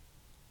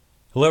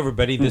Hello,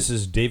 everybody. This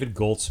is David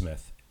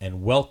Goldsmith,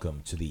 and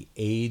welcome to the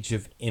Age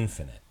of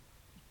Infinite,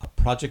 a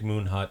Project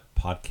Moonhut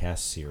podcast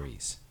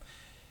series.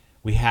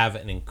 We have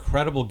an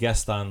incredible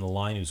guest on the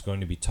line who's going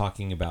to be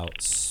talking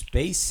about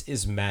space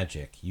is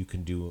magic. You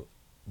can do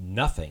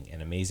nothing, and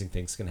amazing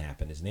things can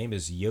happen. His name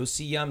is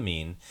Yossi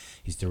Yamin.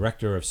 He's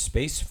director of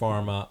Space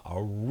Pharma,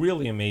 a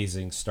really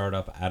amazing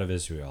startup out of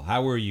Israel.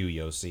 How are you,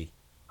 Yossi?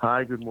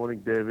 Hi, good morning,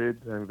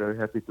 David. I'm very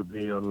happy to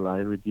be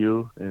online with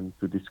you and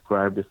to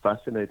describe the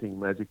fascinating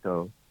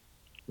magical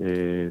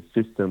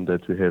system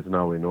that we have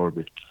now in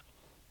orbit.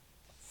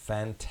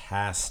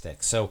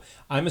 Fantastic. So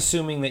I'm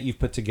assuming that you've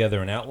put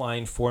together an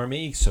outline for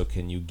me. So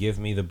can you give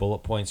me the bullet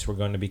points we're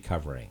going to be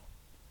covering?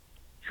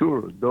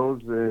 Sure,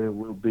 those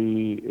will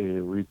be,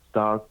 we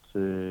start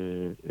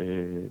with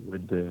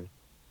the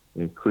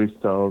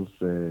crystals,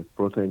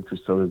 protein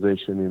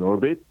crystallization in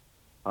orbit,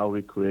 how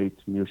we create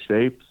new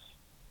shapes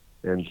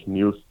and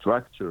new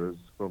structures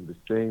from the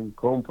same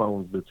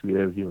compounds that we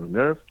have here on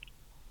Earth.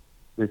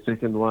 The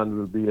second one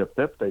will be a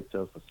peptide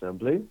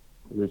self-assembly,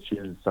 which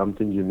is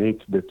something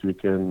unique that we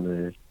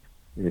can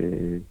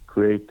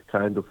create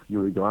kind of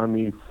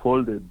origami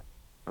folded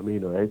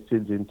amino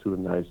acids into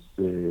nice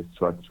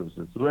structures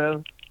as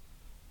well.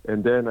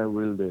 And then I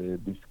will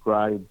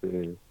describe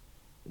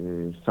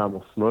some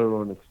of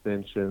neuron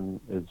extension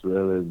as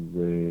well as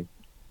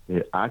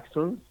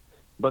axons.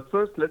 But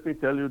first, let me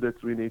tell you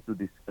that we need to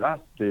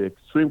discuss the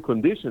extreme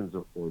conditions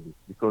of orbit,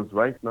 because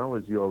right now,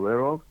 as you're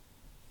aware of,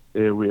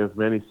 we have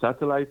many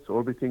satellites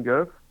orbiting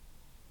Earth,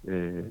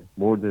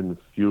 more than a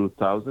few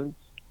thousands,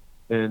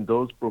 and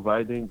those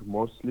providing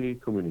mostly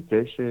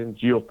communication,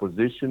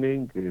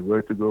 geopositioning,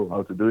 where to go,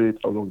 how to do it,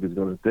 how long it's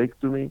going to take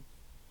to me,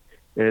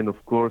 and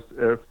of course,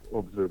 Earth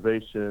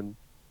observation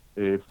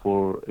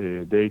for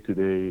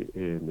day-to-day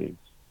needs.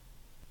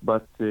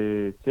 But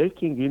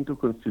taking into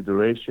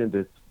consideration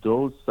that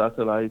those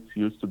satellites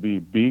used to be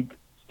big,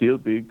 still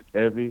big,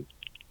 heavy,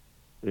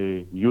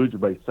 huge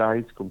by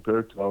size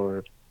compared to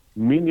our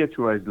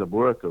miniaturized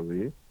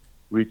laboratory,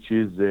 which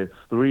is a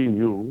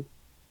 3U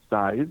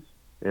size,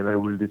 and I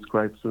will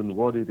describe soon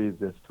what it is,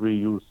 a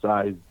 3U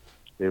size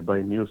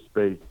by new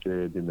space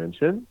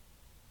dimension.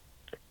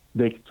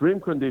 The extreme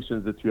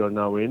conditions that we are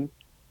now in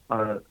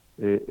are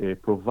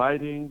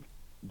providing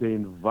the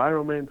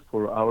environment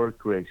for our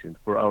creation,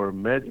 for our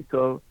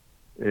medical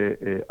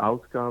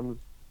outcomes,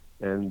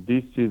 and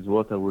this is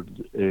what I will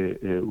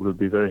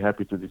be very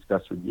happy to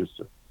discuss with you,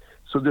 sir.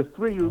 So the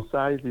 3U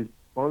size is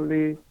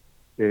only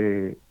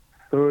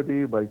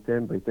 30 by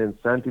 10 by 10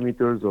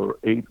 centimeters or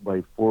 8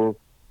 by 4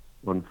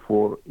 on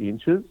 4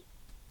 inches.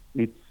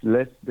 It's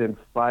less than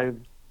 5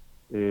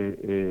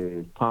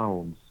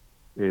 pounds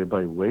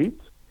by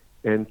weight,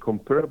 and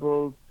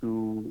comparable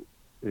to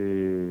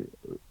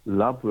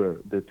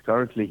labware that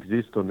currently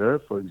exists on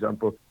Earth. For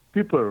example,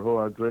 people who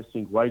are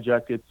dressing white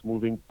jackets,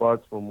 moving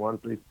parts from one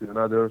place to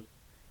another,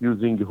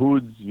 using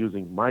hoods,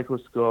 using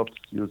microscopes,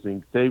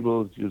 using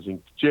tables,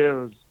 using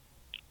chairs,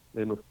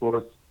 and of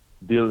course,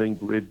 dealing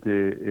with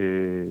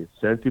the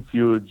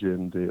centrifuge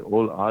and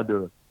all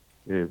other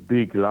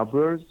big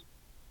labwares,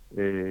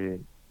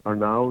 are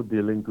now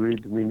dealing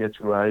with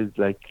miniaturized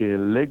like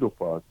Lego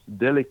parts,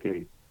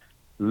 delicate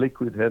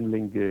liquid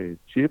handling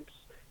chips,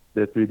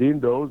 that within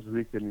those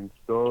we can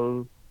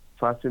install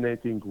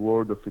fascinating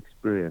world of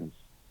experience.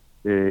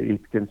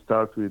 It can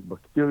start with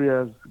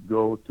bacteria,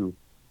 go to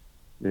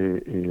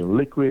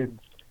liquids,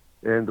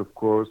 and of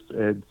course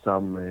add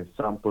some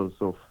samples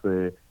of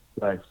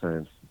life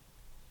science.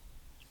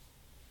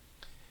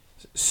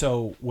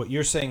 So what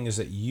you're saying is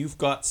that you've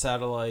got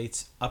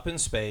satellites up in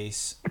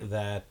space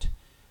that,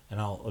 and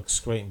I'll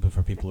explain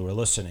for people who are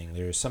listening,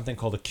 there's something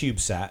called a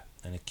CubeSat,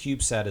 and a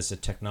CubeSat is a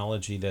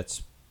technology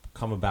that's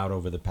come about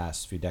over the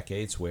past few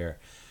decades where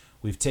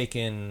we've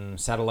taken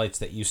satellites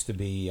that used to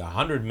be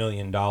 $100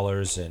 million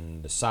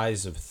and the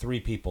size of 3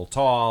 people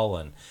tall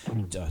and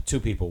 2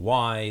 people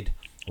wide,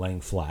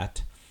 laying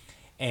flat.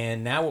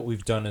 And now what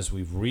we've done is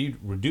we've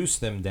reduced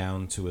them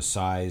down to a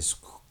size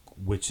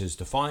which is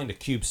defined, a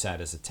CubeSat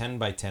as a 10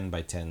 by 10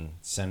 by 10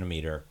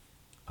 centimeter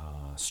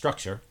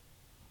structure.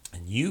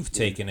 And you've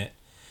taken it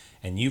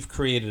and you've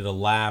created a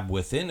lab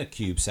within a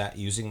CubeSat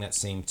using that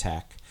same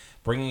tech,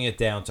 bringing it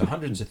down to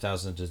hundreds of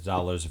thousands of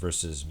dollars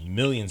versus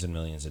millions and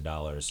millions of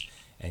dollars.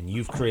 And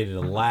you've created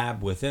a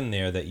lab within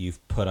there that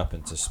you've put up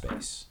into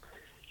space.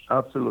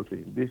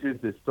 Absolutely. This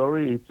is the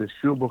story. It's a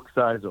shoebox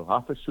size or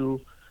half a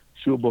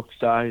shoebox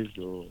size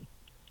or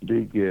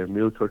big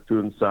milk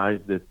cartoon size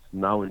that's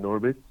now in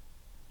orbit.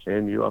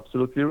 And you're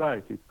absolutely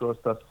right. It cost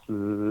us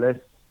less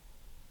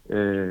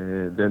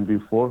than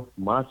before,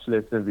 much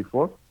less than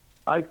before.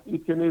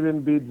 It can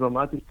even be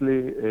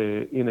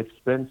dramatically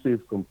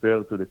inexpensive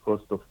compared to the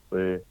cost of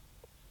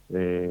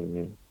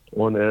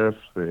on-Earth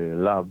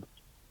lab.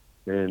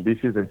 And this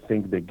is, I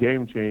think, the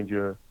game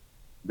changer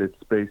that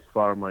Space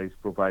Pharma is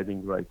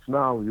providing right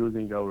now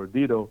using our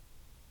DIDO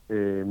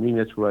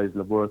miniaturized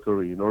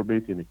laboratory in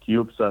orbit in a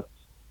CubeSat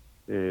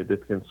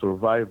that can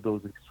survive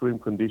those extreme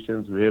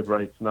conditions we have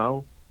right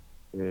now.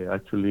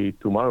 Actually,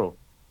 tomorrow,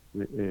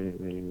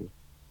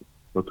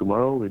 we're for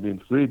tomorrow.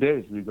 Within 3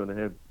 days,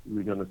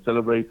 we're gonna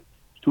celebrate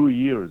 2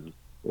 years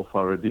of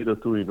our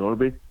Adidas 2 in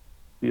orbit,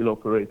 still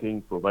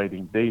operating,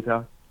 providing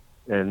data,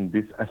 and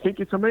this I think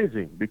it's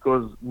amazing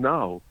because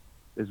now,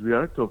 as we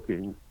are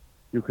talking,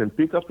 you can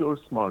pick up your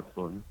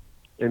smartphone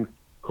and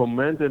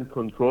command and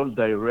control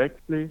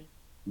directly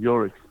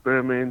your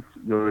experiments,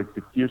 your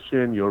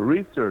execution, your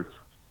research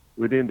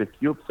within the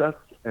CubeSat,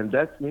 and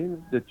that means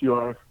that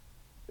you're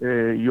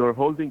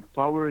holding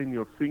power in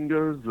your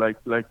fingers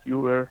like you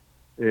were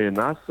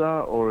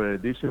NASA or an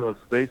additional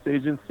space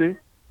agency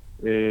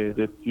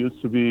that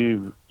used to be,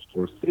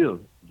 or still,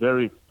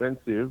 very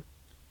expensive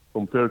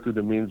compared to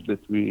the means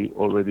that we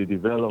already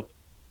developed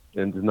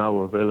and now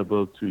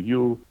available to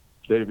you,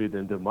 David,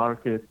 and the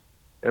market,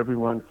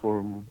 everyone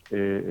from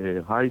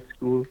high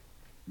school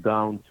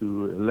down to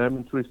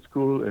elementary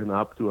school and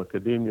up to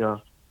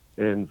academia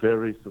and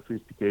very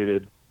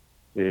sophisticated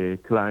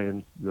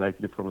clients like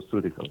the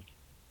pharmaceutical.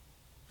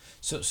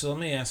 So let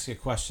me ask you a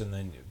question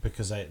then,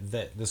 because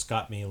this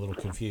got me a little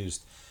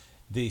confused.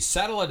 The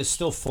satellite is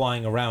still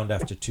flying around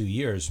after 2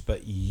 years,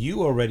 but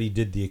you already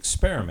did the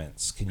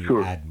experiments. Can you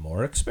Sure. add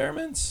more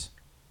experiments?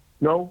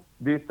 No,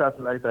 this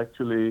satellite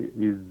actually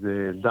is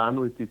done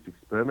with its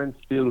experiment.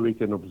 Still, we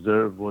can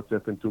observe what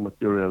happened to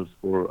materials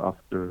for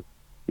after,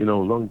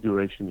 long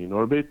duration in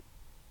orbit.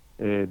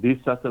 This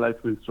satellite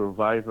will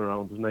survive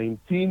around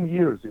 19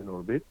 years in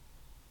orbit.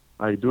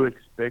 I do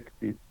expect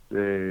its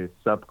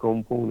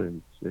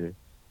subcomponents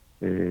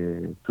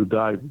to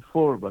die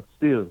before, but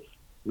still,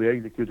 we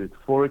executed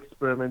 4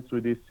 experiments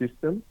with this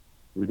system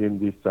within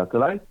this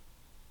satellite,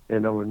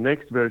 and our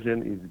next version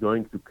is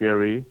going to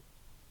carry.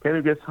 Can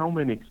you guess how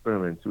many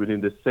experiments within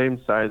the same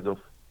size of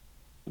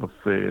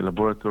a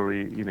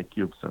laboratory in a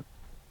CubeSat?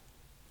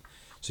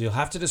 So you'll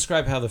have to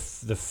describe how the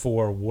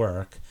 4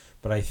 work,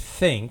 but I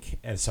think,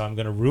 and so I'm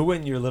going to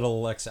ruin your little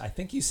Alexa. I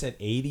think you said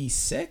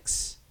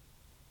 86?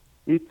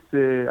 It's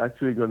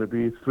actually going to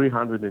be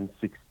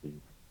 360.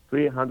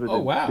 360. Oh,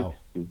 wow.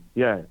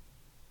 Yeah.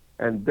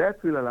 And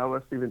that will allow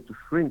us even to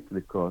shrink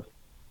the cost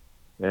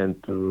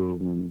and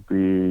to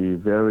be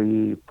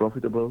very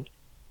profitable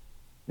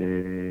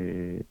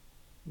and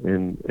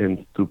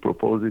to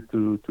propose it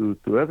to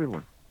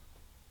everyone.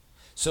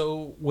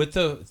 So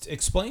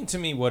explain to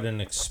me what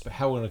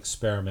how an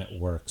experiment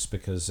works,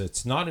 because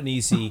it's not an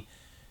easy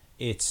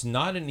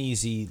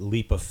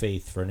leap of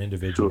faith for an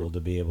individual Sure.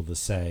 to be able to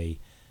say,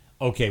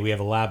 okay, we have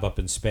a lab up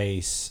in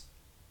space.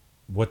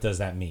 What does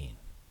that mean?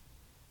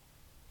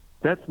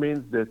 That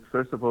means that,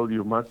 first of all,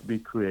 you must be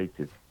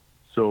creative.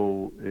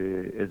 So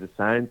as a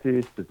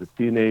scientist, as a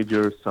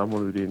teenager,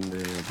 someone within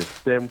the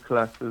STEM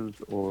classes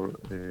or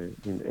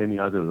in any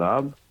other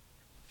lab,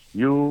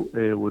 you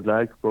would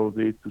like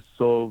probably to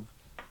solve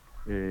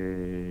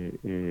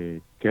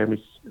a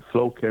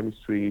flow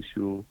chemistry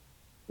issue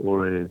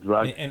or a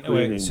drug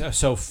screening.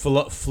 So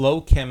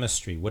flow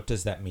chemistry, what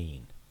does that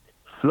mean?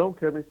 Flow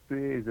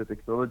chemistry is a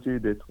technology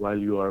that while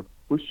you are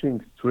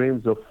pushing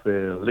streams of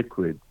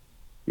liquid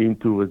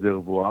into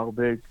reservoir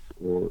beds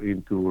or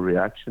into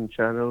reaction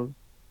channels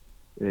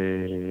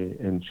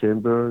and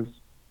chambers,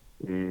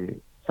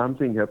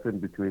 something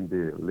happened between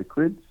the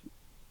liquids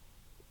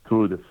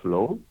through the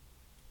flow,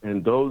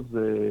 and those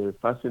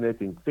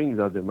fascinating things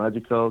are the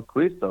magical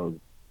crystals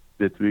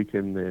that we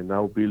can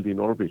now build in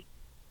orbit,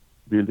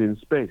 build in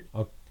space.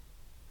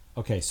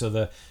 Okay,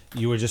 so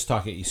you were just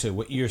talking. So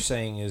what you're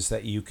saying is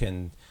that you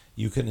can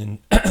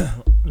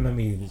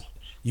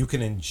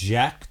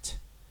inject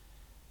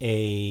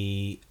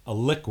a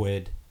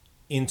liquid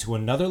into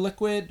another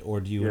liquid, or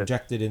do you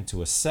inject it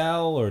into a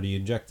cell, or do you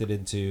inject it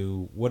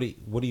into what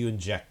do you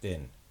inject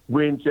in?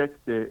 We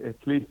inject at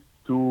least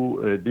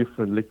 2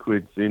 different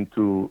liquids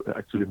into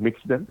actually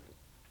mix them.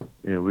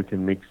 We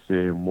can mix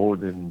more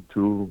than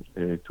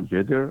 2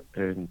 together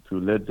and to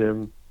let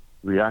them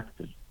react.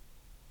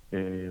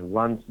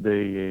 Once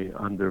they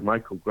under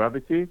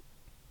microgravity,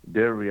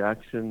 their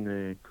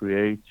reaction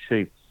creates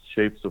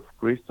shapes of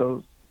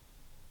crystals,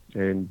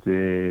 and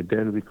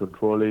then we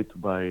control it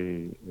by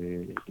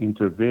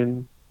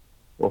intervene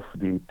of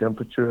the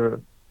temperature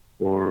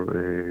or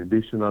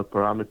additional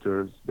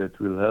parameters that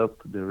will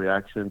help the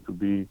reaction to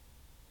be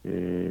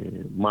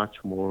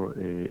much more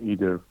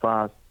either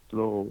fast,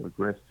 slow,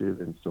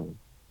 aggressive, and so on.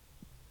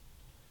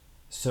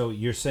 So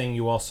you're saying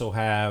you also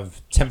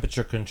have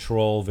temperature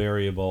control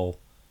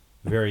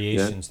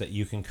variations that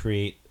you can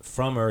create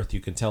from Earth.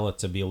 You can tell it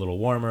to be a little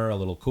warmer, a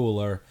little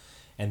cooler,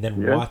 and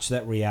then watch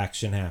that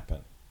reaction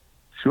happen.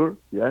 Sure,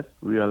 yes.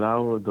 We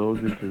allow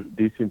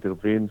this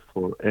intervene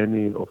for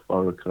any of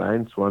our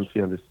clients once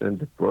he understands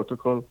the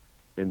protocol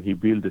and he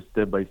builds a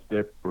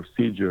step-by-step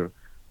procedure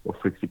of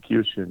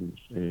execution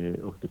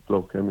of the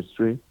flow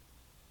chemistry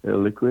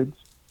liquids.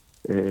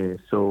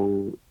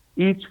 So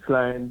each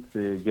client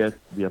gets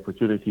the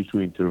opportunity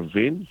to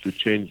intervene, to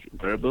change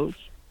variables,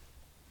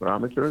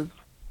 parameters,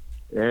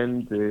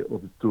 and to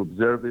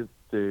observe it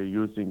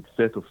using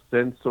set of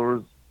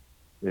sensors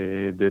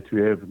that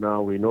we have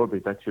now in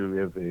orbit. Actually, we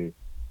have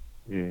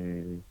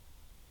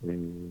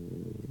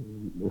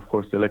of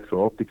course,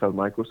 electro-optical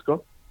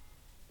microscope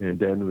And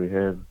then we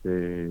have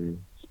the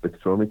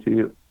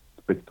spectrometry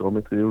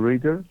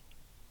reader.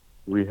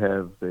 We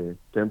have the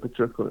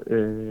temperature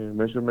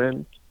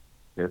measurement,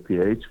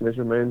 pH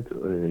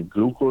measurement,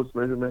 glucose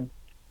measurement.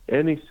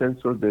 Any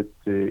sensor that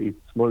is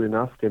small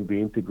enough can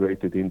be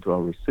integrated into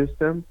our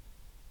system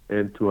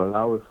and to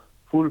allow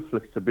full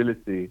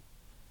flexibility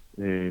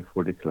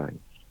for the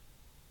client.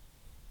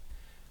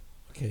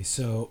 Okay,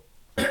 so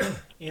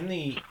in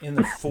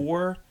the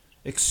 4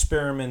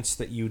 experiments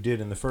that you did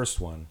in the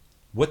first one,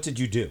 what did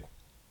you do?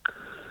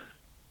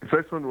 The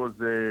first one was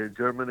a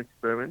German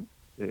experiment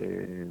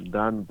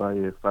done by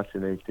a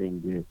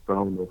fascinating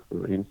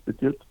Fraunhofer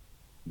Institute.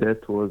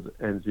 That was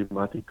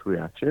enzymatic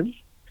reaction.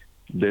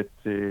 That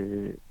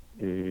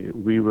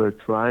we were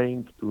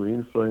trying to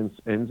influence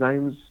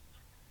enzymes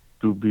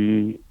to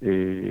be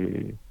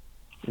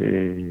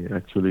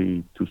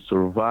actually to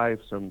survive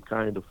some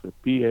kind of a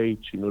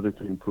pH in order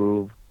to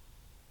improve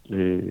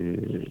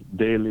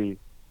daily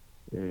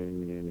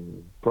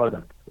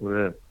product.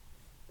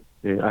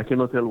 I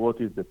cannot tell what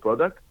is the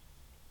product,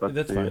 but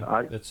that's fine.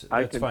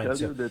 I can tell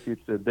you that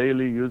it's a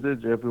daily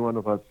usage. Every one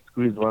of us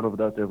squeeze one of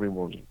that every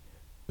morning.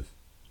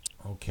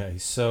 Okay,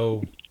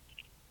 so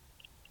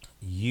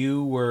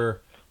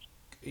you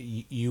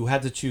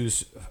had to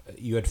choose.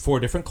 You had 4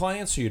 different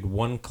clients, or you had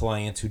one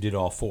client who did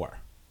all 4?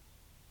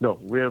 No,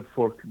 we have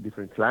 4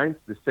 different clients.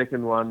 The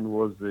second one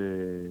was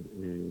a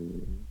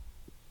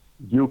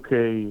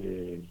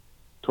UK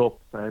top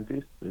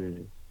scientist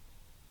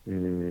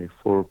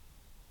for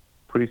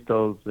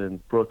crystals and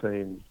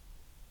protein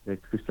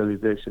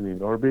crystallization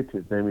in orbit.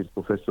 His name is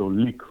Professor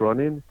Lee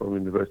Cronin from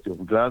University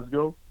of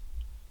Glasgow.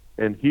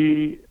 And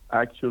he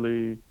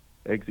actually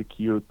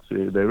executes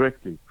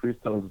directly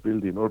crystals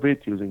built in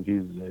orbit using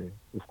his,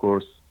 of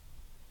course,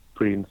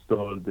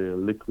 pre-installed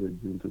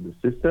liquids into the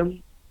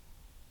system.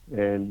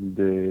 And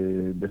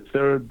the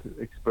third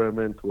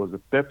experiment was a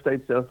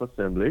peptide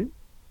self-assembly,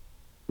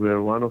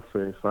 where one of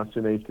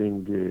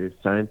fascinating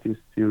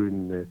scientists here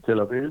in Tel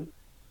Aviv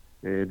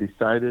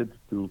decided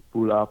to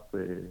pull up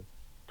 2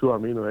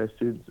 amino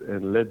acids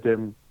and let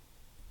them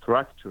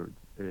structured,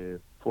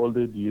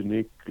 folded,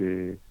 unique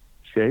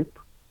shape,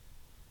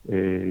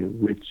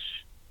 which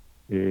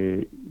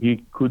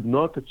he could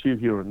not achieve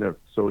here on Earth.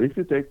 So if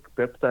you take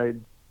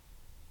peptides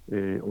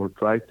or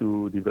try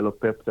to develop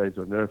peptides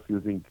on Earth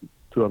using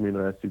 2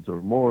 amino acids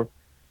or more,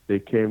 they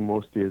came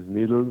mostly as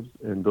needles,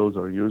 and those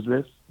are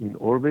useless. In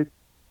orbit,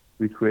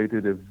 we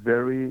created a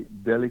very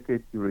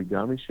delicate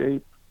origami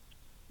shape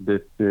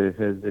that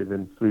has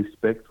even 3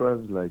 spectra,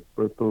 like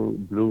purple,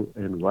 blue,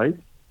 and white.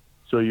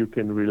 So you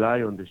can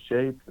rely on the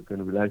shape, you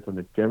can rely on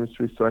the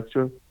chemistry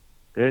structure,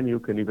 and you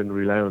can even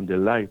rely on the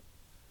light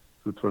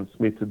to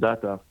transmit the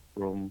data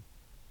from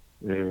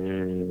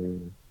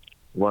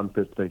one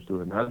peptide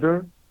to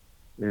another,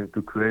 and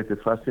to create a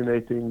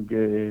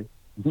fascinating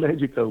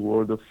magical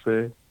world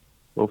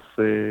of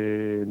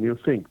new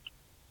things.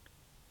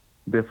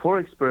 The 4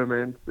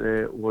 experiment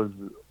was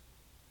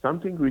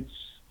something which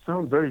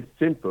sounds very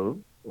simple,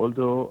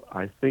 although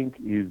I think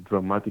is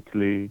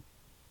dramatically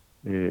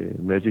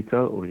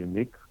magical or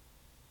unique.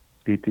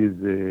 It is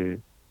a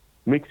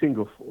mixing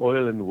of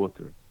oil and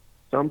water,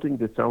 something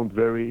that sounds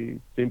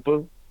very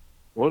simple,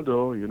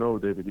 although, you know,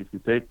 David, if you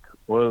take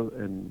oil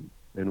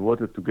and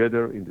water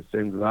together in the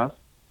same glass,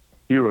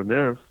 here on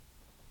Earth,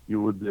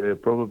 you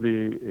would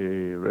probably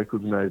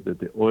recognize that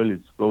the oil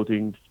is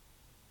floating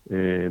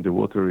and the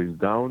water is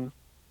down.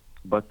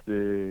 But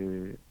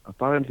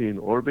apparently in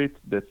orbit,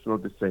 that's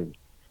not the same.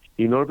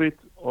 In orbit,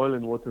 oil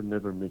and water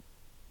never mix.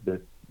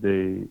 That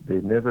they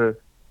never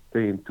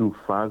stay in 2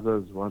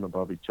 phases, one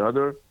above each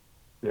other.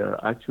 They are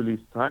actually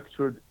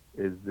structured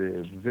as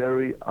a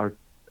very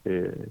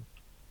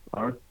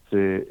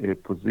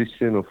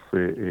position of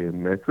a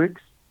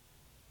matrix.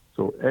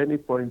 So any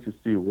point you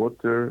see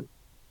water,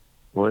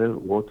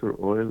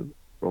 oil,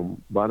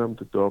 from bottom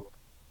to top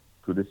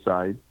to the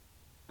side,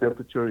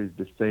 temperature is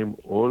the same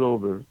all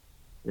over.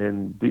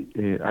 And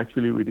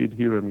actually, we did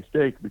here a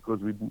mistake because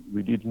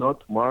we did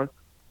not mark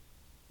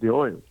the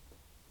oil.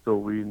 So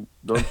we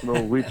don't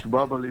know which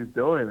bubble is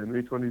the oil and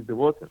which one is the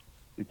water.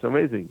 It's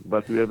amazing.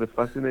 But we have a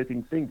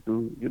fascinating thing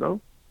to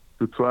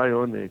try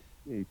on.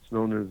 It's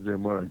known as the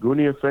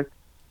Maraguni effect,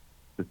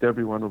 that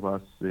every one of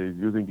us is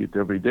using it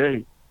every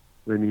day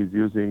when he's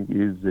using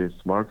his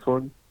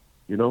smartphone.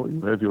 You know,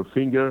 you have your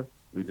finger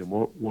with the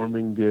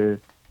warming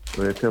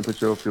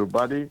temperature of your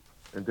body,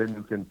 and then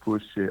you can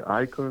push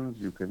icons,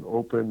 you can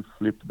open,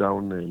 flip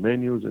down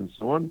menus, and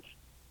so on.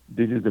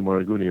 This is the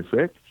Maraguni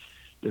effect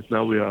that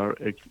now we are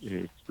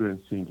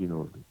experiencing in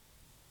orbit.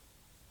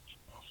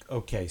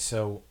 Okay,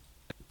 so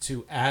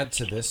to add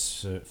to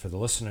this, for the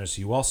listeners,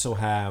 you also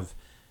have,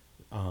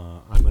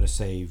 I'm going to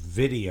say,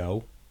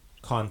 video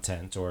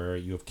content, or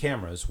you have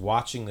cameras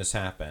watching this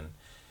happen.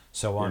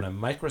 So on a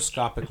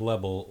microscopic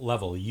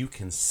level, you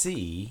can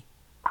see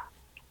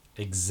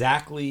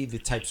exactly the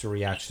types of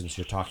reactions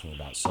you're talking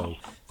about. So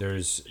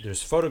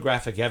there's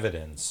photographic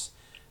evidence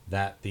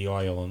that the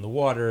oil in the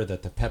water,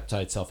 that the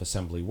peptide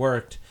self-assembly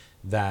worked,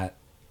 that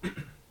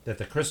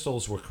the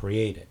crystals were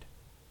created.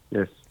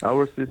 Yes,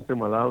 our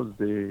system allows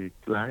the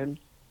client,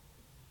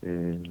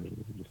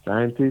 the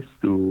scientists,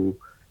 to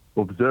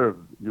observe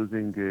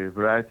using a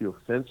variety of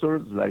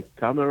sensors like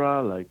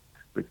camera, like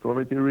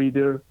spectrometry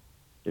reader,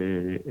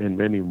 and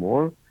many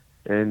more,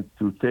 and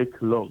to take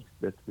logs.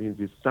 That means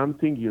if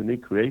something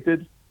unique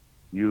created,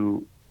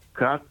 you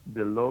cut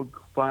the log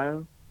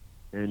file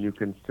and you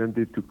can send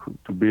it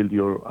to build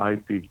your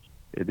IP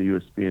at the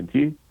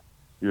USP&T,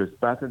 US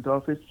Patent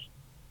Office.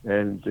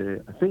 And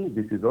I think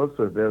this is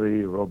also a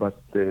very robust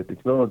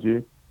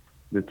technology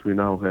that we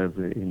now have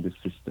in the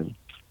system.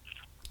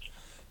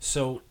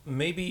 So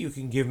maybe you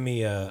can give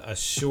me a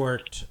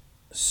short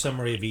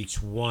summary of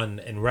each one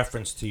in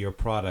reference to your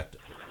product,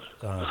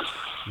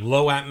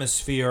 low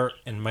atmosphere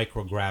and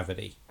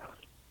microgravity.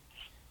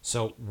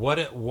 So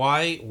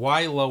why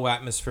low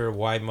atmosphere,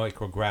 why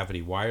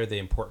microgravity? Why are they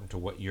important to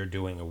what you're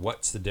doing, or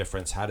what's the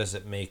difference? How does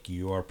it make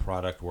your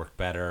product work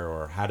better,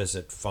 or how does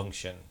it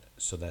function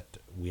so that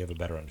we have a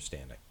better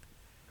understanding?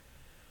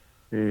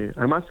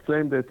 I must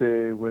claim that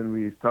when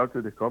we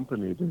started the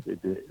company,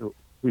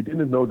 we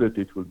didn't know that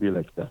it would be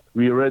like that.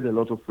 We read a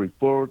lot of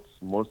reports,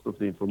 most of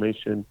the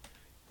information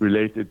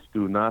related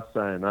to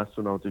NASA and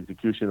astronaut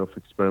execution of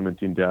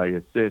experiment in the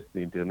ISS,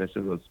 the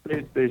International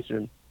Space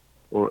Station,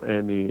 or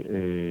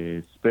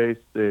any space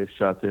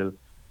shuttle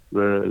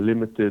were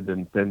limited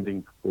and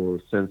pending for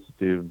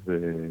sensitive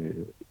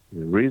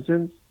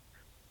reasons.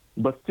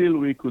 But still,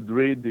 we could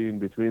read in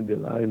between the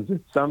lines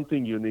that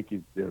something unique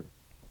is there.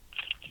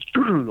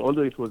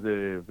 Although it was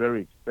a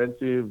very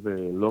expensive,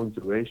 long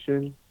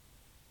duration,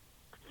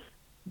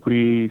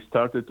 we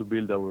started to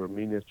build our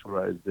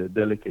miniaturized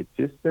delicate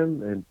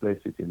system and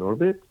place it in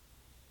orbit,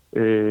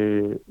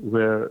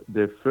 where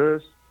the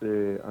first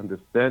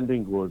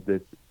understanding was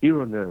that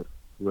here on Earth,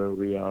 where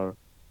we are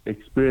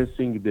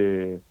experiencing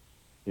the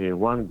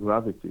one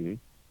gravity,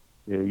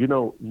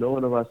 no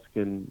one of us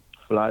can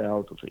fly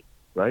out of it,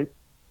 right?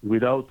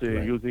 Without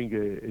Right. using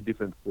a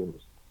different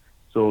force.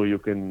 So you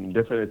can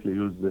definitely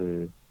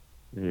use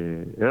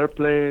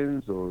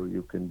airplanes, or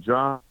you can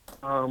jump,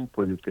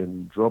 or you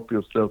can drop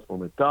yourself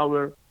from a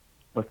tower,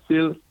 but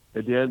still,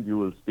 at the end, you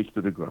will stick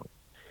to the ground.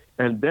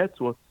 And that's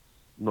what's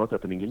not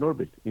happening in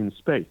orbit, in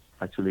space.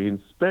 Actually,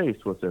 in space,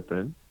 what's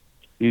happened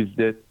is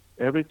that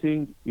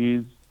everything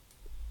is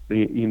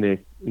in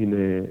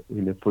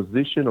a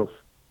position of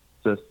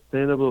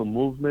sustainable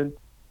movement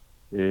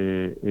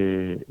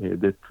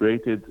that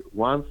created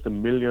once a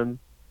million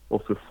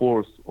of a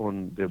force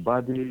on the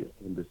body,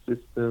 on the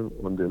system,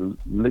 on the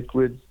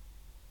liquids.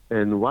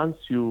 And once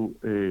you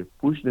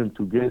push them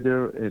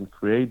together and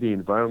create the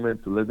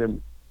environment to let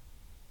them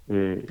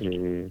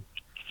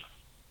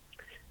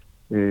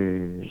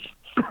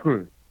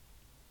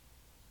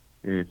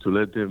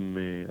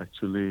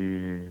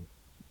actually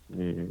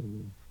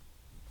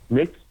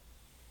mix,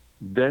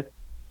 that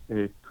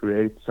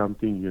creates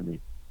something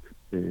unique.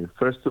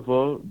 First of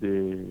all,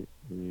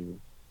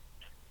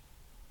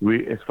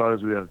 as far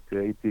as we are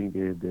creating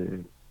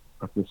the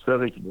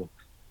atmospheric box,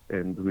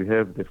 and we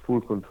have the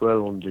full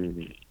control on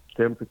the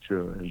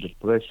temperature and the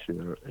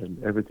pressure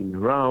and everything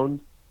around,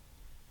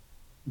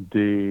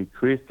 the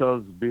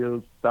crystals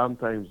build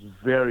sometimes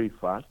very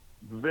fast,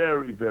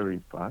 very, very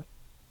fast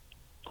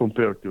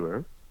compared to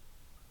Earth,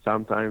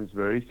 sometimes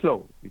very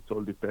slow. It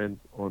all depends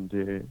on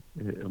the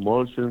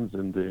emulsions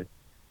and the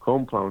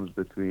compounds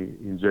that we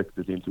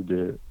injected into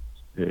the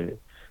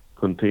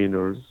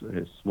containers,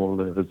 small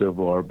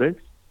reservoir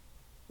bags.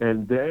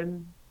 And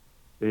then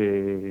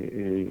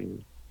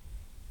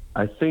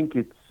I think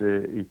it's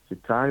a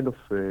kind of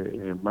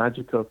a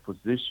magical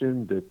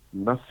position that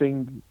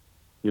nothing,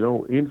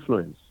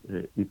 influence.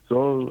 It's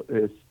all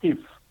stiff.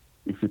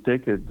 If you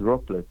take a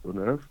droplet on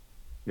Earth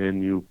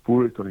and you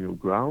pour it on your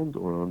ground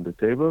or on the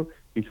table,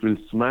 it will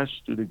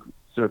smash to the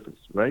surface,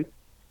 right?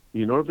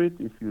 In orbit,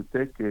 if you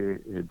take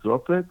a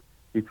droplet,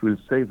 it will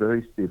stay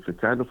very stiff, a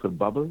kind of a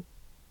bubble,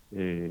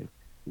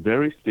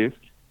 very stiff.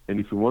 And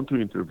if you want to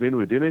intervene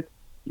within it,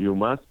 you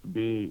must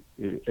be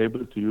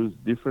able to use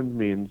different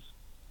means,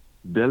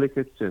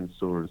 delicate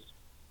sensors,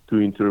 to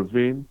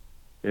intervene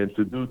and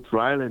to do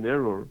trial and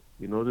error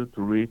in order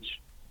to reach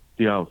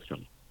the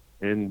outcome.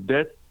 And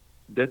that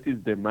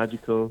is the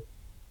magical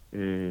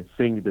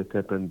thing that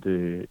happened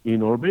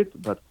in orbit,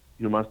 but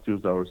you must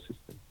use our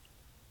system.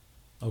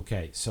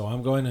 Okay, so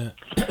I'm going to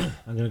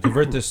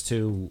convert this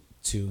to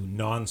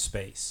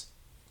non-space.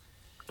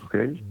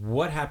 Okay.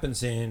 What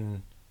happens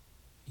in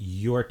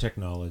your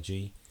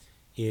technology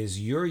is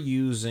you're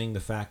using the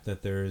fact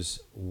that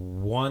there's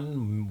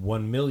one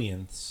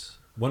millionth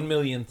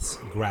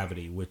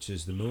gravity, which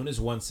is the moon is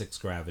 1/6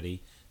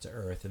 gravity to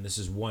Earth, and this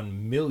is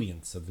 1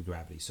 millionth of the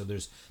gravity. So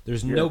there's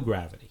no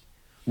gravity.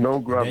 No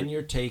gravity. And then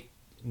you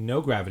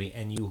no gravity,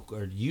 and you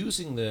are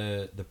using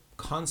the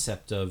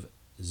concept of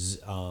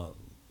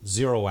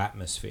zero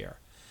atmosphere.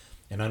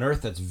 And on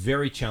Earth, that's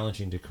very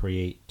challenging to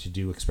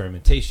do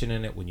experimentation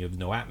in it. When you have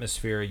no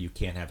atmosphere, you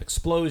can't have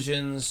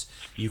explosions.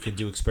 You can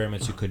do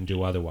experiments you couldn't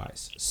do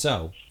otherwise.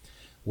 So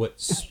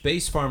what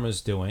Space Pharma is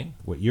doing,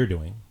 what you're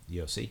doing,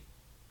 Yossi,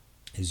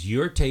 is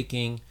you're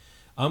taking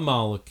a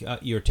molecule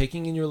you're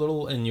taking in your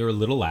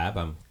little lab.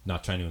 I'm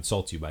not trying to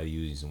insult you by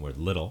using the word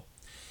little.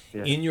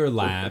 Yeah. In your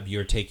lab,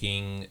 you're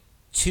taking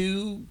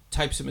two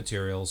types of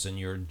materials and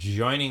you're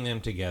joining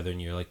them together,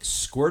 and you're like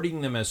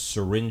squirting them as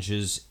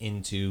syringes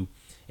into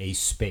a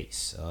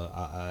space,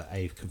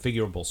 a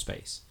configurable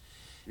space.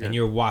 Yeah. And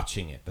you're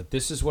watching it. But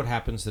this is what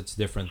happens that's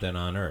different than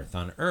on Earth.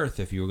 On Earth,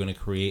 if you were going to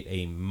create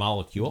a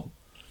molecule,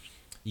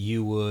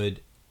 you would,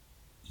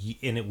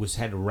 and it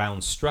had a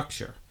round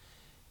structure.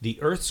 The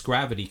Earth's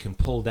gravity can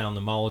pull down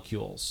the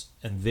molecules,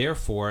 and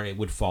therefore it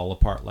would fall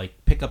apart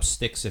like pickup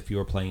sticks if you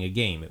were playing a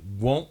game. It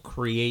won't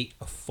create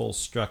a full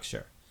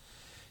structure.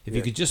 If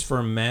you could just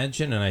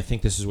imagine, and I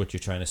think this is what you're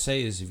trying to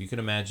say, is if you could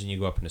imagine you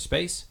go up into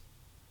space,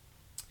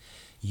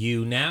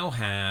 you now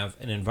have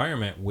an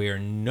environment where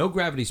no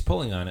gravity's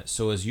pulling on it.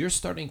 So as you're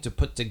starting to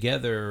put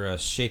together a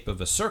shape of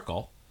a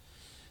circle,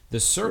 the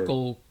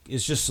circle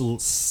is just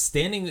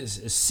sitting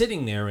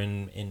there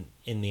in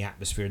the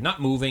atmosphere,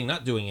 not moving,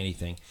 not doing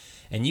anything.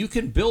 And you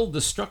can build the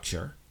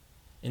structure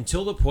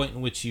until the point in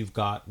which you've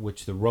got,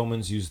 which the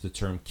Romans use the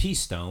term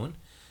keystone.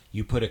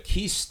 You put a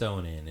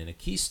keystone in, and a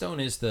keystone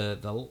is the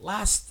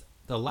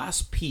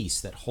last piece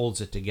that holds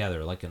it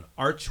together, like an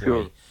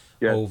archway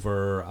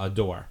over a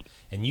door.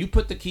 And you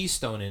put the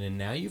keystone in, and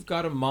now you've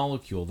got a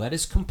molecule that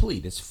is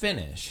complete, it's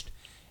finished.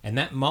 And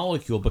that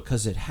molecule,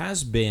 because it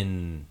has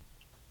been,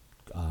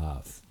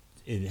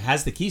 it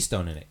has the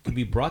keystone in it, can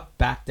be brought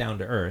back down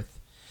to Earth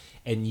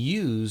and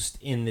used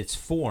in its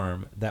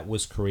form that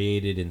was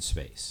created in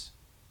space.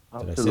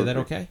 Absolutely. Did I say that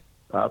okay?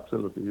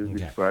 Absolutely. You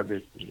described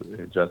it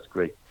just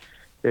great.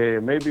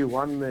 Maybe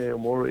one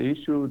more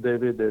issue,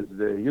 David, is,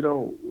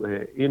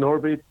 in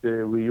orbit,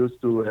 we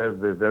used to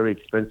have a very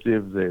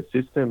expensive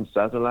system,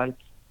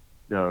 satellites.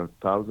 There are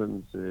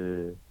thousands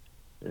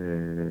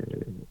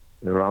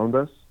around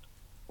us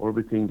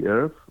orbiting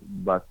Earth,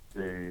 but,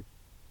 there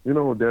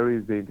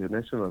is the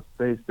International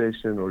Space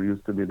Station, or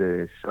used to be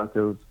the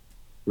shuttles,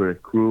 where a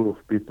crew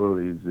of people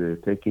is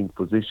taking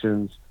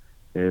positions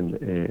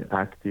and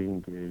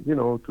acting,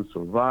 to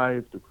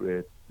survive, to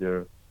create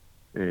their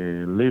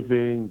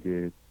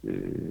living,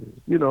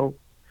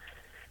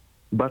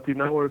 But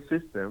in our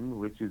system,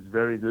 which is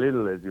very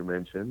little, as you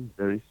mentioned,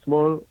 very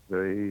small,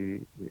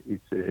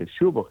 it's a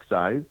shoebox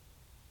size,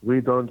 we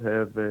don't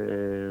have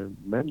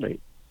man-made.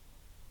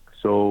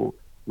 So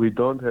we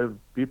don't have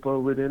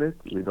people within it.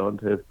 We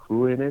don't have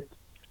crew in it.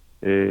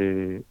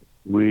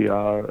 We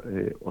are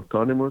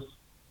autonomous.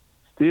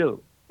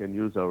 Still can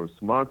use our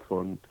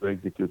smartphone to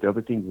execute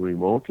everything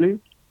remotely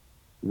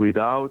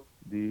without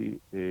the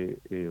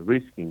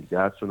risking the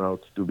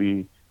astronauts to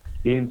be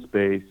in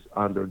space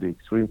under the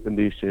extreme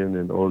condition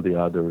and all the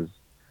other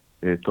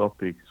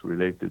topics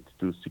related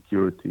to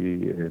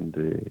security and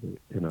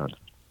others.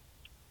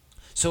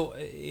 So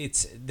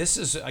this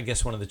is, I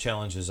guess, one of the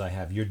challenges I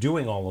have. You're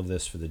doing all of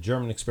this for the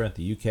German experiment,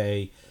 the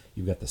UK.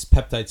 You've got this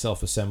peptide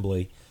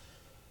self-assembly.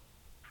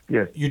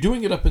 Yes. You're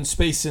doing it up in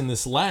space in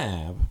this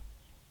lab,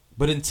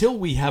 but until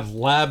we have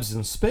labs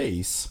in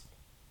space,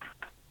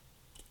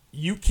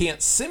 you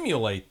can't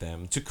simulate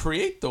them to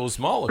create those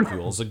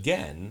molecules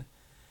again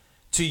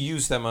to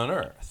use them on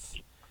Earth.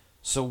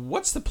 So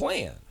what's the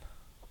plan?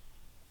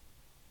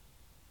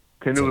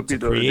 Can you repeat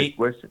the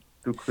question?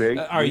 To create?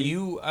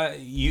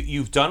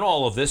 You've done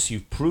all of this.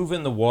 You've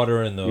proven the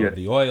water and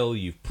the oil.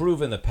 You've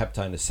proven the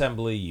peptide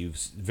assembly. You've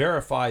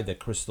verified that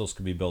crystals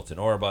can be built in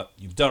orbit.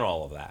 You've done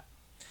all of that.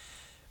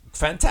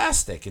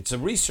 Fantastic. It's a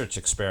research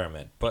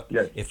experiment. But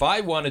if I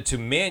wanted to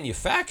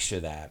manufacture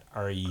that,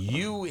 are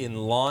you in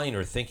line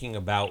or thinking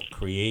about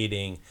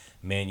creating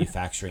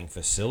manufacturing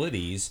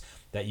facilities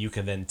that you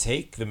can then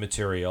take the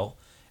material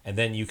and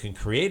then you can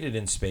create it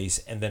in space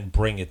and then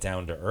bring it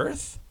down to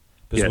Earth?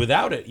 Because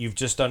without it, you've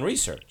just done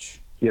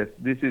research. Yes,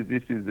 this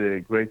is a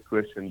great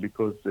question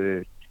because,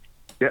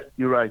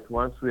 you're right.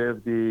 Once we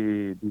have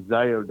the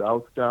desired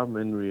outcome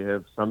and we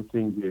have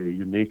something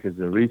unique as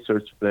a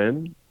research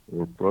plan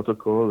or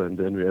protocol, and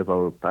then we have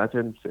our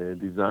patent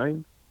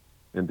designed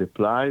and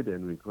applied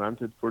and we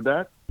granted for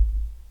that,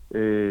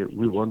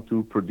 we want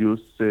to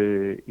produce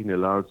in a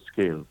large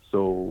scale.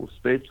 So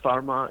Space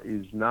Pharma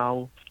is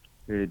now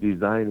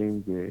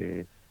designing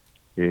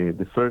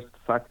the first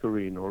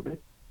factory in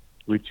orbit,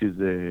 which is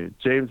a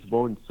James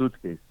Bond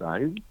suitcase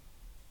size,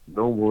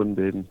 no more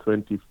than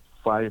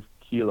 25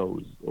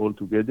 kilos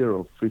altogether,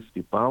 or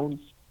 50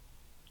 pounds,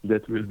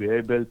 that will be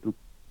able to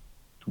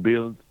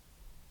build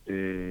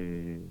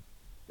and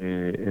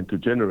to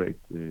generate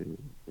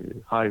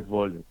high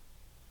volume.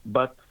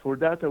 But for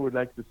that, I would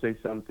like to say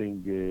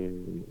something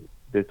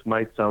that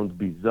might sound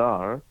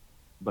bizarre,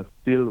 but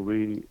still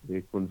we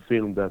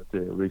confirmed that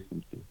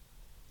recently.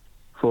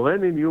 For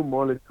any new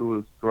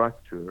molecule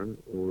structure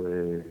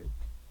or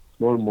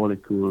small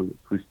molecule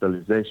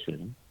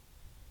crystallization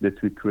that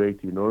we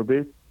create in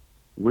orbit,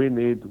 we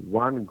need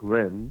 1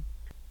 gram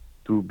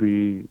to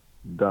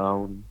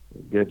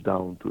get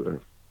down to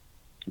Earth.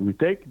 We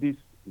take this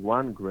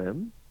 1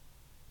 gram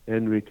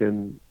and we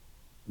can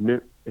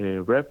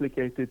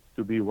replicate it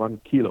to be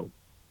 1 kilo,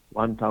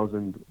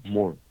 1,000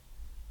 more.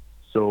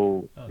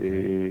 So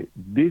Okay.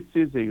 this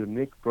is a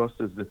unique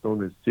process that's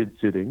known as seed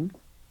seeding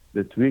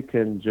that we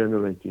can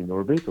generate in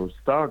orbit or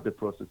start the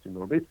process in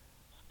orbit,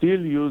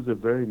 still use a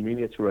very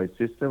miniaturized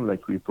system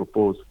like we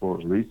propose for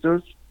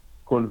research,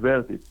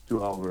 convert it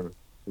to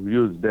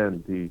use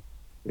then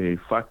the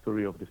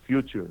factory of the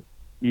future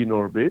in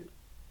orbit,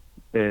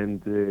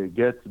 and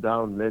get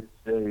down, let's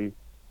say,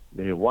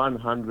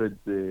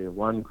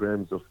 1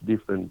 grams of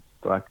different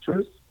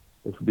structures,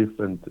 of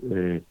different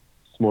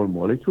small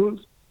molecules.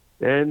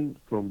 And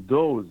from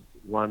those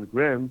 1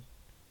 grams,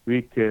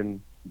 we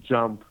can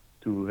jump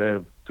to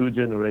have 2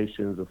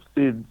 generations of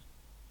seeds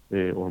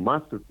or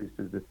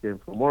masterpieces that came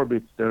from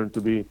orbit turned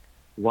to be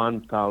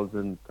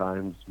 1,000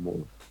 times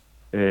more.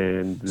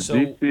 And So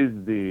this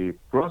is the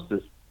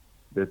process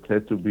that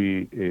had to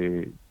be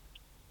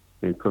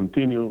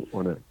continue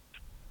on Earth.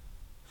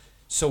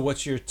 So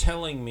what you're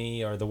telling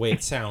me, or the way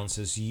it sounds,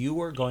 is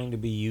you are going to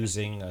be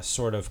using a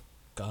sort of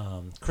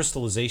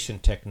crystallization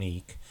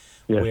technique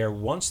Yes. where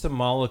once the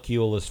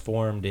molecule is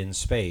formed in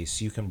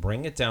space, you can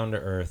bring it down to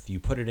Earth, you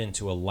put it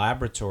into a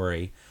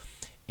laboratory,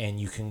 and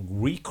you can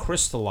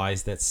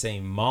recrystallize that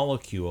same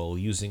molecule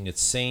using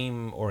its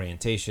same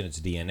orientation, its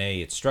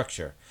DNA, its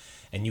structure,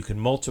 and you can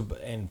multiply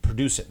and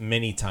produce it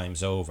many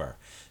times over.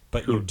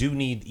 But Sure. you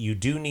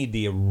do need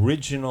the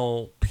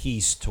original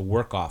piece to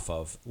work off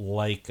of.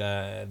 Like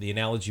the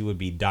analogy would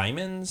be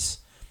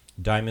diamonds.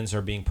 Diamonds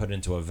are being put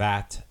into a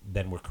vat.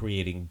 Then we're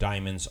creating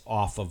diamonds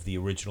off of the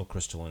original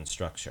crystalline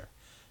structure.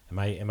 Am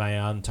I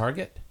on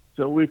target?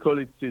 So we call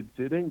it seed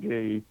seeding.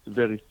 It's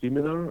very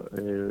similar.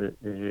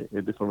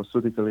 In the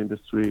pharmaceutical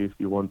industry, if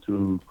you want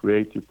to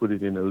create, you put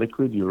it in a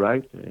liquid, you're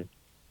right,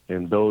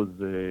 and those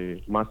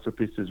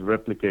masterpieces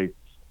replicate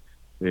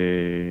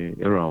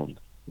around.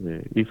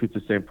 If it's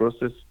the same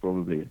process,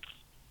 probably yes.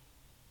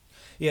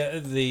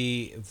 Yeah,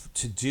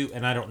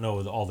 and I don't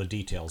know all the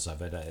details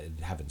of it. I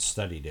haven't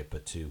studied it,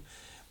 but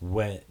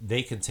when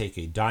they can take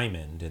a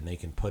diamond and they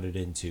can put it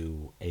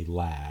into a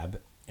lab,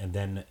 and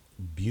then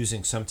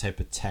using some type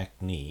of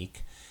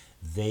technique,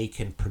 they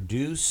can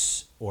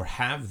produce or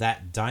have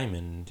that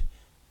diamond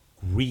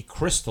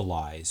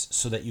recrystallize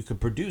so that you could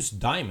produce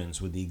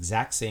diamonds with the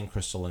exact same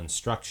crystalline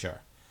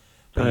structure,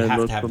 but you I'm have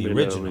not to have the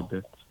familiar original. with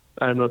that.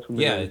 I'm not Yeah,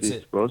 familiar with it's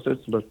this process,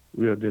 but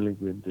we are dealing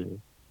with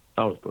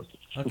our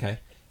process. okay.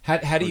 How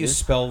do you Okay.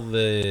 spell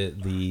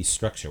the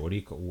structure? How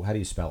do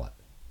you spell it?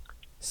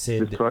 The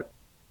Sid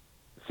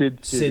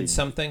seed Sid seeding.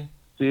 something?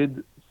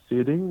 Seed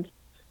seeding.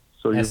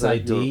 So you have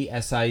your, yeah,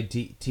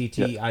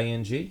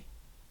 SIDTTING?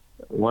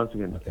 once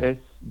again, Okay.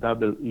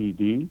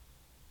 SEED,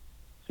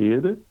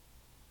 seed,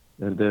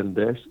 and then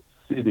dash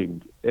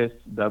seeding,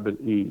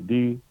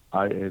 SEEDING.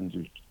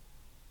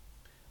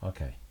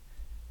 Okay.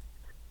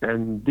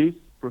 And this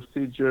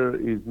procedure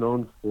is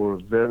known for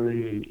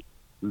very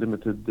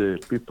limited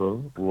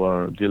people who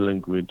are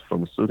dealing with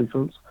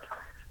pharmaceuticals.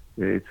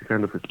 It's a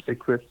kind of a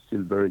secret,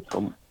 still very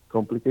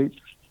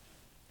complicated.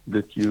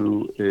 That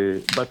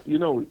but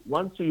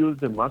once you use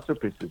the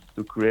masterpieces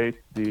to create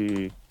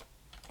the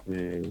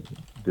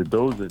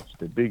dosage,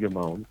 the big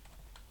amount,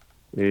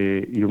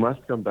 you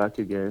must come back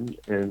again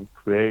and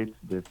create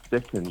the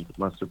second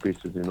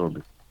masterpieces in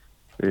orbit.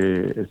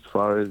 As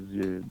far as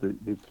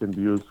it can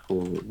be used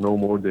for no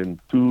more than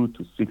 2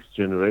 to 6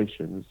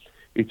 generations.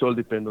 It all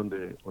depends on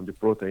the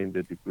protein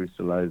that you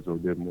crystallize or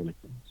their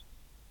molecules.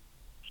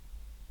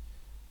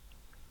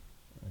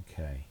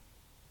 Okay.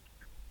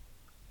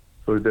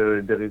 So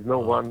there is no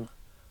one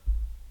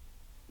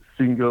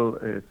single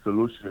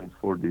solution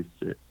for this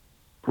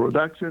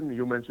production.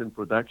 You mentioned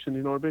production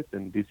in orbit,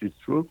 and this is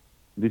true.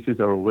 This is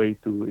our way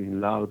to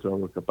enlarge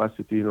our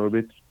capacity in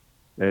orbit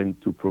and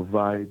to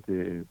provide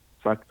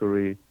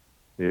factory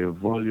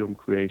volume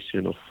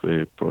creation of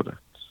products.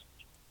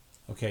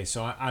 Okay,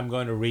 so I'm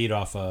going to read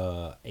off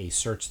a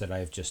search that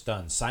I've just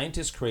done.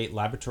 Scientists create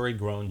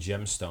laboratory-grown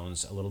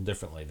gemstones a little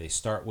differently. They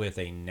start with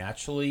a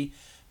naturally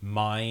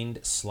mined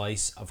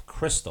slice of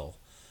crystal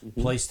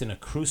placed in a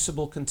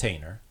crucible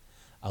container.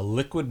 A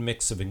liquid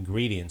mix of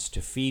ingredients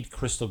to feed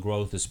crystal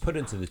growth is put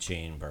into the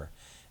chamber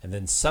and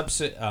then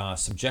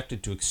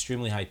subjected to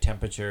extremely high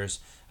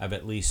temperatures of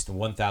at least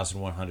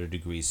 1,100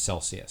 degrees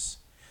Celsius.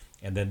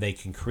 And then they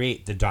can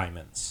create the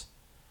diamonds.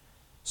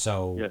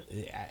 So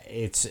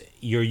Yes.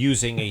 you're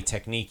using a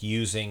technique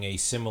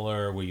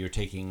where you're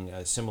taking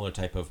a similar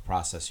type of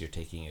process. You're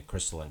taking a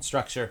crystalline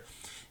structure.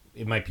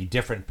 It might be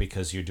different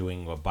because you're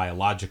doing a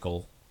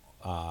biological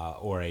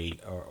or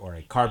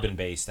a carbon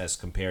based as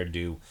compared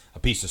to a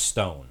piece of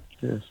stone.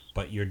 Yes.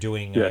 But you're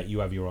doing Yes. you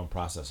have your own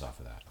process off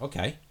of that.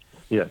 Okay.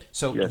 Yes.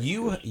 So Yes.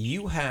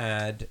 you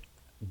had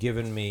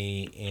given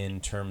me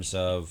in terms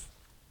of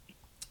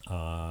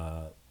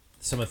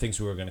some of the things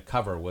we were going to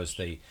cover was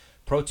the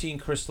protein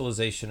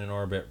crystallization in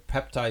orbit,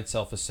 peptide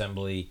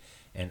self-assembly,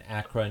 and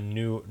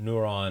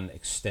neuron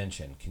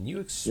extension. Can you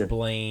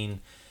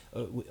explain?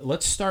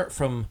 Let's start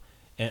from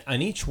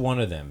on each one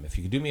of them. If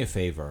you could do me a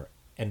favor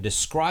and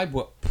describe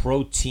what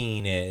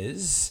protein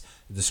is,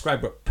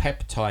 describe what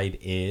peptide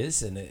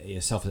is, and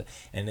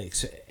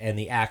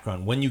the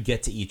acron when you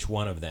get to each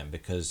one of them,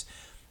 because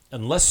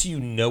unless you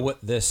know what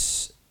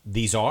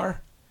these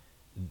are,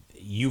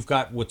 you've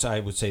got what I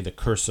would say the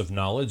curse of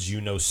knowledge.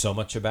 You know so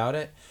much about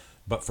it.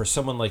 But for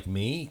someone like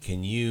me,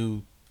 can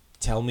you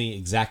tell me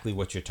exactly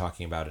what you're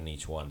talking about in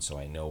each one so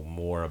I know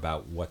more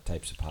about what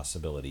types of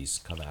possibilities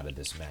come out of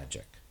this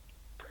magic?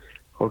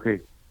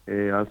 Okay,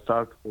 I'll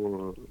start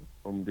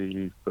from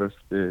the first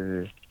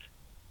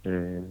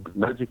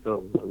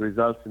magical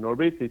results in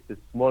orbit. It's a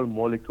small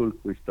molecule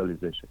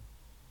crystallization.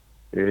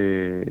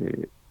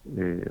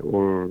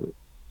 Or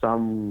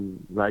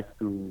some like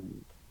to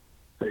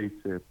say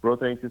it's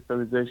protein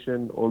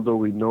crystallization, although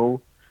we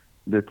know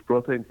that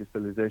protein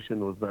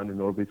crystallization was done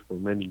in orbit for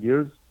many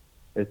years.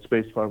 At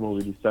Space Pharma,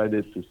 we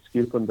decided to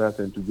skip on that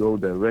and to go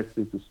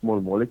directly to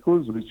small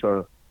molecules, which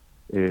are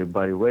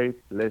by weight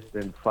less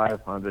than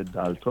 500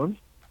 Dalton,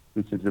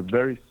 which is a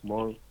very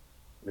small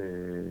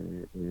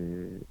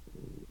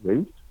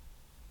weight.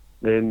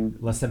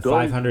 And less than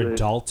 500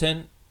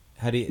 Dalton?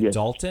 How do you, yes.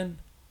 Dalton?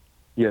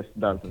 Yes,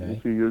 Dalton. Okay.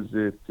 If you use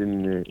it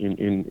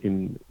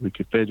in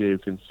Wikipedia, you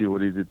can see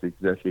what is it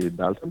exactly,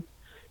 Dalton.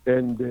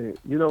 And,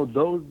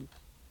 those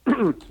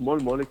small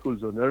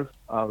molecules on Earth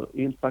are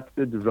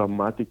impacted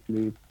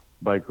dramatically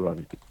by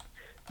gravity.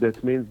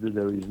 That means that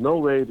there is no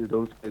way that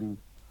those can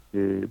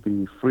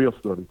be free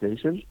of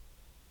gravitation.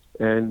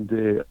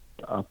 And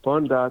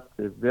upon that,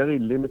 very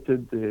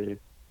limited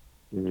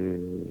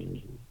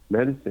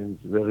medicines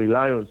will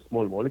rely on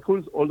small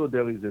molecules, although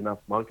there is enough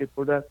market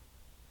for that.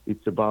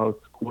 It's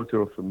about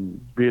 $250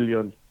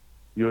 million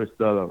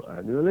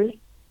annually,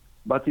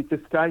 but it's a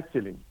sky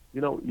ceiling.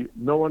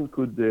 No one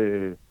could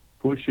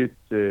push it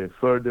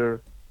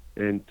further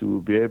and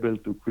to be able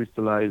to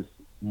crystallize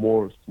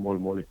more small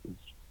molecules.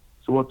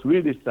 So what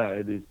we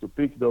decided is to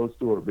pick those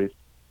two orbits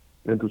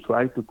and to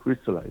try to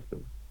crystallize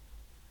them.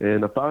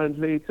 And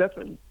apparently it's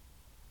happened.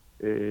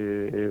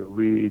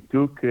 We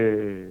took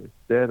a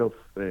set of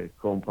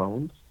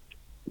compounds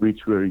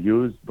which were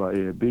used by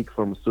big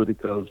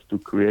pharmaceuticals to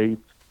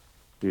create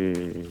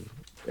a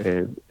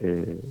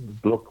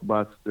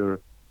blockbuster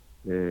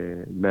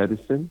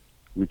medicine,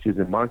 which is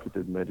a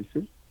marketed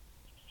medicine.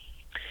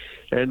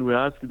 And we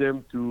asked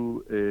them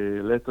to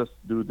let us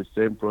do the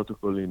same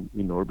protocol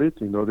in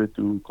orbit in order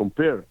to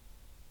compare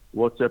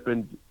what's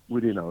happened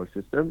within our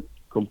system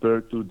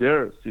compared to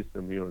their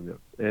system here on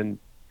Earth. And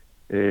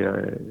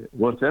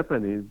what's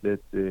happened is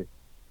that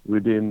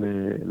within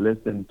less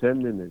than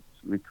 10 minutes,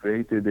 we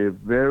created a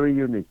very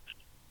unique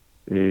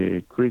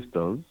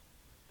crystals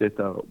that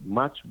are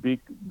much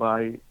big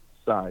by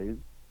size.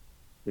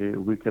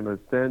 We can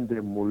understand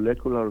the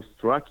molecular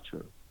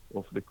structure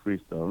of the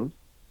crystals,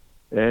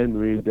 and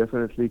we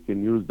definitely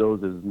can use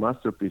those as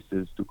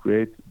masterpieces to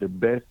create the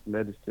best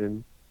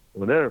medicine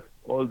on Earth,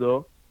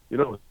 although,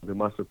 the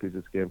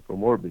masterpieces came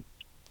from orbit.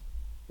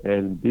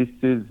 And this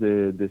is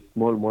the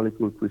small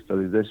molecule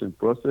crystallization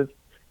process,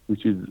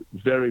 which is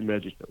very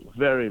magical,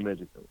 very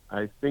magical.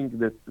 I think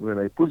that when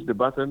I push the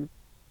button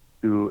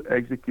to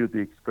execute the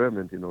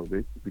experiment in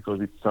orbit, because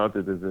it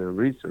started as a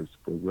research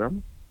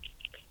program,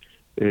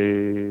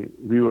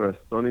 we were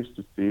astonished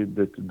to see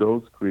that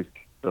those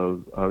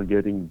crystals are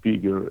getting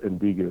bigger and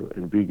bigger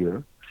and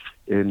bigger,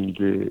 and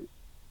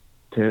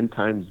 10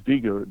 times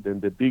bigger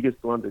than the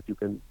biggest one that you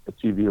can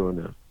achieve here on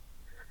Earth.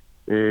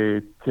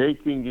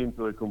 Taking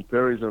into a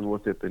comparison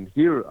what happened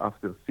here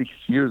after 6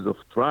 years of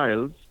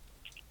trials,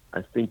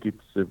 I think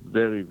it's a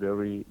very,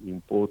 very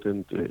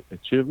important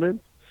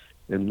achievement.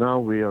 And now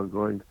we are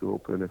going to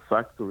open a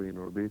factory in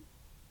orbit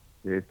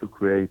to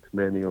create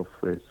many of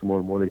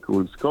small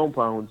molecules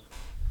compounds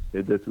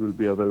that will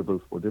be available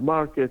for the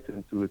market,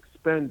 and to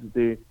expand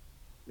the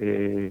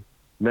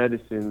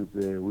medicines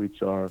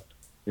which are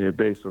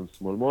based on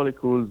small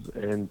molecules,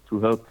 and to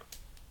help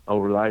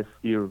our life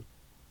here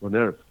on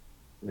Earth.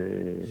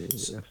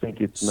 I think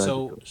it's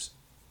magical.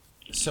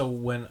 So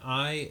when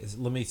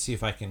let me see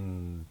if I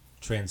can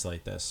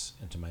translate this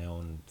into my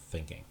own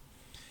thinking.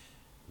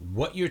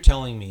 What you're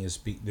telling me is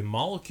the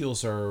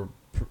molecules are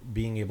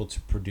being able to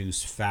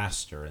produce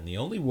faster, and the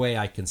only way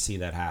I can see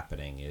that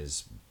happening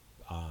is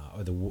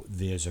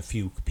there's a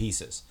few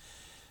pieces.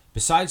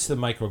 Besides the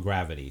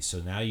microgravity, so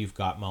now you've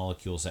got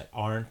molecules that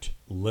aren't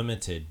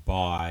limited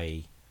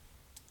by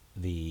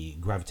the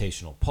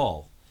gravitational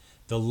pull.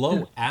 The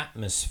low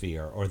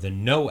atmosphere, or the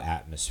no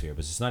atmosphere,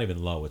 because it's not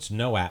even low, it's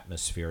no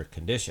atmospheric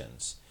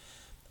conditions,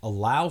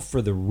 allow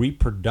for the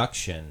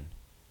reproduction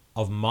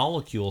of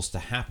molecules to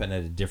happen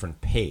at a different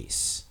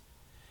pace,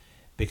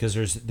 because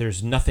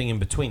there's nothing in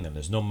between them.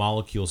 There's no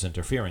molecules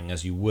interfering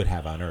as you would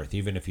have on Earth,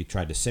 even if you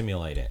tried to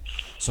simulate it.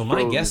 So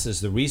my guess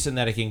is the reason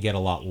that it can get a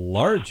lot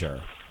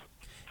larger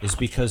is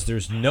because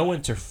there's no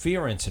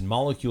interference and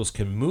molecules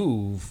can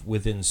move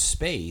within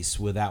space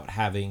without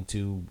having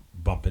to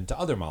bump into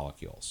other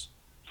molecules.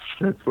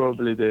 That's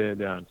probably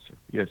the answer.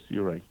 Yes,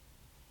 you're right.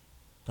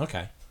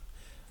 Okay.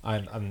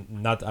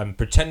 I'm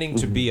pretending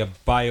to be a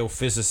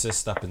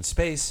biophysicist up in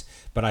space,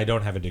 but I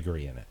don't have a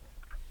degree in it.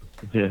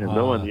 Yeah,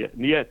 no one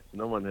yet.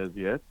 No one has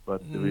yet,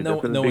 but we're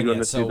definitely going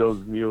to see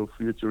those new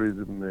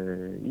futurism,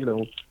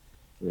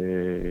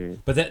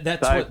 but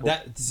that's what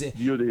that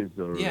beauties.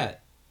 Or, yeah.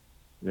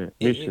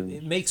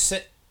 missions.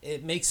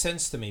 It makes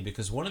sense to me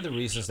because one of the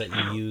reasons that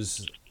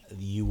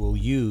you will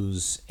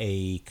use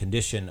a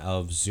condition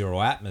of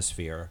zero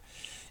atmosphere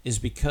is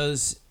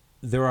because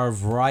there are a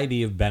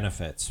variety of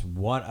benefits.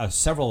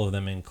 Several of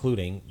them,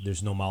 including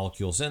there's no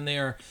molecules in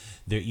there.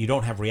 You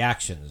don't have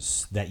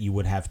reactions that you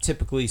would have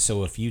typically.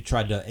 So if you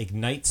tried to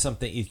ignite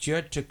something, if you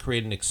had to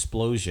create an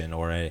explosion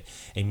or a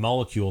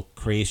molecule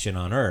creation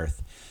on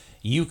Earth,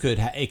 it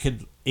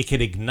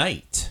could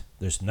ignite.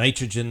 There's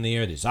nitrogen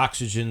there. There's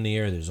oxygen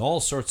there. There's all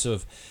sorts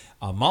of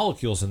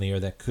molecules in the air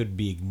that could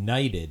be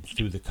ignited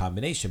through the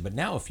combination. But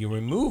now, if you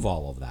remove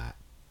all of that,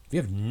 if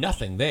you have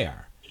nothing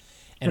there,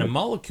 and a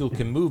molecule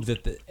can move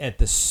at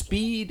the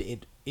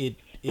speed it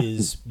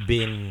is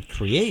being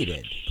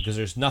created, because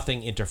there's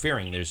nothing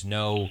interfering. There's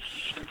no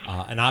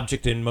an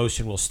object in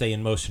motion will stay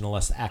in motion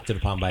unless acted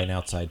upon by an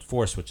outside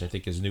force, which I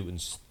think is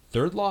Newton's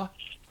third law,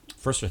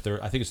 first or third.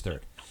 I think it's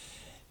third.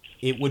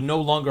 It would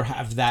no longer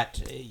have that.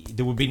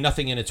 There would be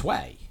nothing in its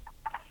way.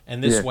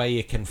 And this way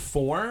it can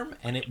form,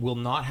 and it will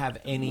not have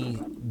any,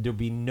 there'll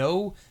be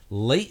no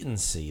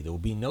latency. There will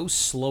be no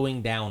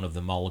slowing down of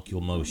the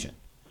molecule motion.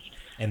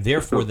 And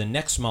therefore, the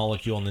next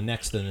molecule and the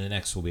next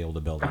will be able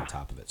to build on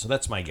top of it. So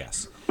that's my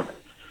guess.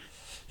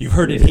 You've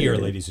heard it here,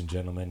 ladies and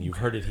gentlemen. You've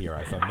heard it here.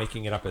 I'm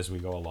making it up as we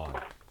go along.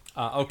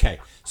 Okay,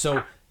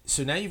 so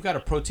now you've got a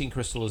protein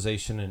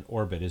crystallization in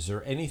orbit. Is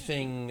there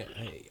anything...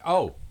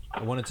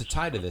 I wanted to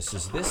tie to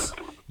this.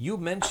 You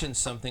mentioned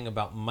something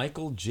about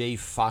Michael J.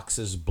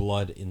 Fox's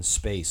blood in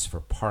space for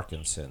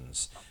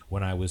Parkinson's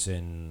when I was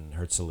in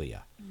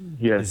Herzliya.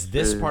 Yes. Is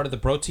this part of the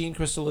protein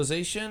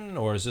crystallization,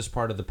 or is this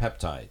part of the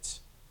peptides?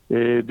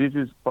 This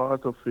is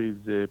part of his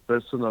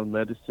personal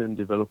medicine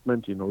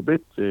development in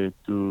orbit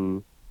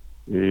to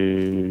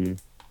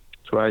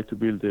try to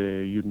build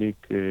a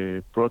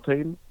unique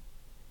protein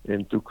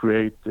and to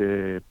create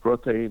a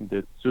protein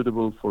that's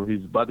suitable for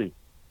his body.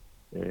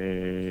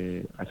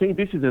 I think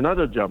this is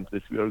another jump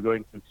that we are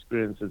going to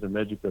experience as a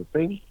magical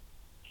thing.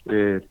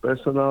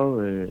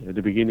 Personal, at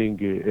the beginning,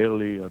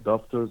 early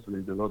adopters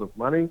with a lot of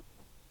money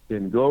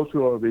can go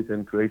to orbit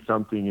and create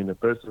something in a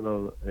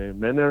personal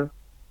manner,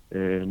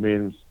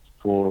 means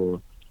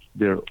for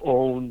their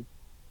own,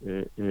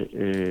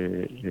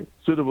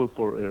 suitable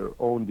for their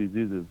own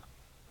diseases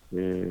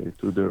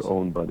to their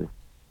own body.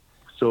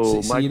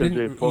 So Michael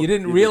J. Fox, you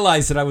didn't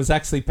realize that I was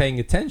actually paying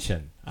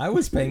attention. I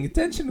was paying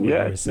attention to what you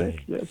were saying.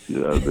 Yes,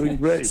 you are doing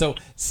great. So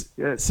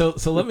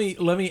let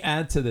me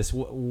add to this.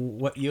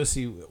 What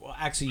Yossi, well,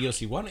 actually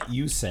Yossi, why don't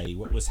you say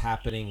what was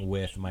happening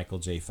with Michael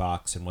J.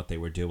 Fox and what they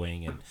were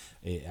doing? And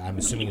I'm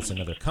assuming it's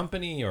another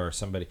company or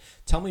somebody.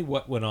 Tell me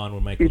what went on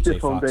with Michael J.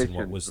 Fox and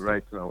what was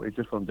right now. It's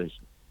a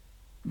foundation,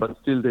 but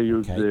still they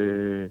use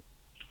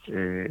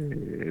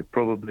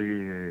probably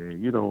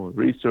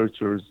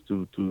researchers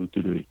to do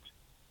it.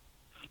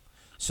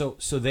 So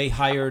they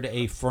hired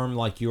a firm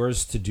like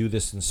yours to do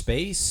this in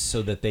space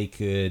so that they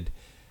could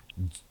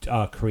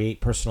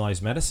create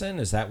personalized medicine?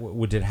 Is that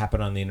what did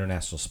happen on the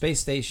International Space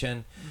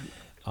Station?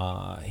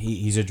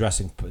 He's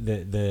addressing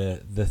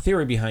the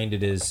theory behind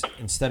it is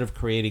instead of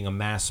creating a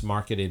mass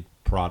marketed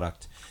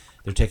product,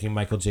 they're taking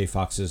Michael J.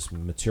 Fox's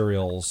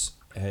materials,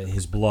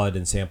 his blood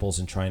and samples,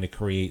 and trying to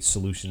create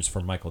solutions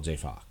for Michael J.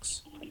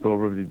 Fox.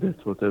 Probably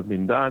that's what has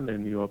been done,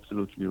 and you're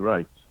absolutely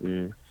right.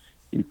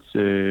 It's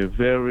a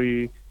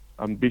very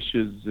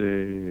ambitious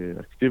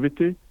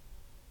activity.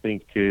 I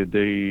think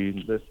they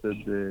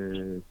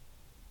invested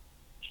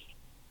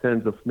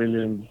tens of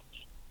millions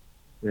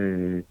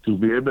to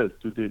be able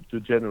to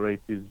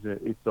generate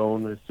its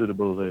own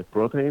suitable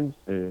proteins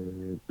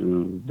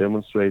to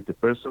demonstrate the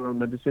personal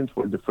medicine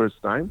for the first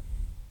time.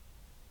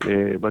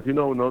 But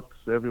not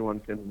everyone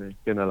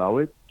can allow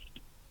it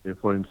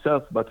for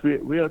himself. But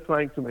we are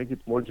trying to make it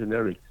more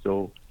generic.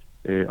 So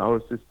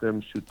our system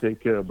should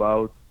take care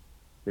about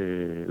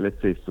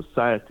let's say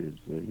societies.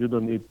 You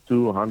don't need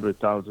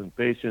 200,000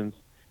 patients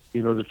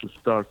in order to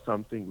start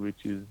something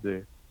which is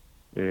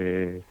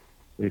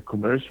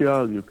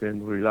commercial. You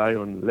can rely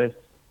on less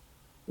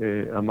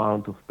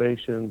amount of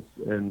patients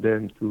and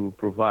then to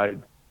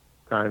provide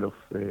kind of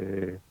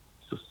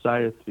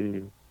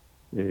society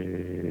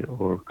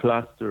or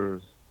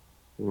clusters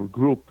or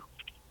group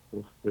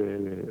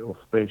of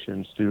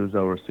patients to use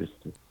our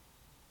system.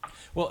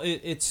 Well,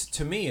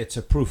 to me, it's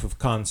a proof of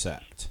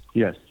concept.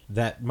 Yes.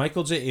 That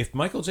if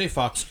Michael J.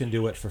 Fox can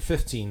do it for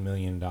 $15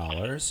 million,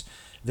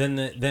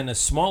 then a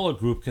smaller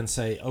group can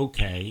say,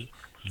 okay,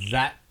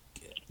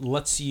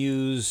 let's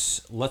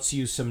use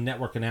some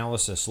network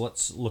analysis.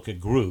 Let's look at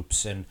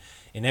groups, and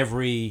in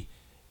every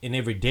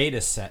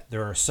data set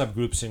there are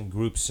subgroups and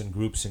groups and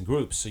groups and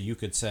groups. So you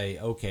could say,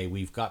 okay,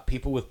 we've got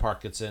people with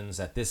Parkinson's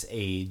at this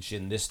age,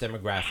 in this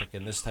demographic,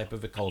 in this type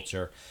of a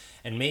culture,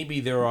 and maybe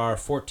there are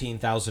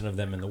 14,000 of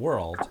them in the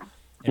world.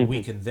 And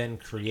we can then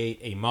create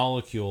a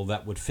molecule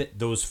that would fit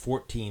those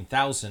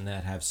 14,000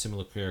 that have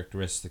similar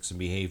characteristics and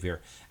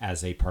behavior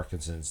as a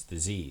Parkinson's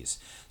disease.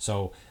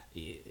 So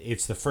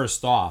it's the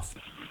first off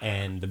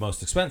and the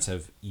most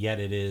expensive, yet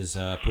it is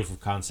a proof of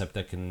concept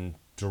that can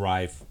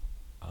derive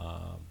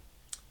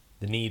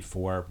the need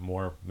for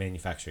more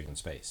manufacturing in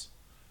space.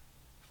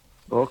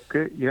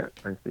 Okay, yeah,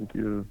 I think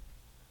you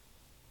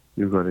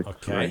got it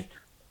Okay. right.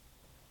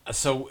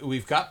 So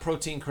we've got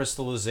protein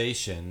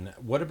crystallization.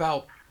 What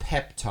about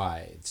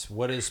peptides?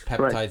 What is Right.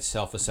 peptide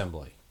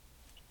self-assembly?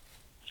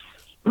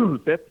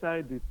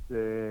 Peptide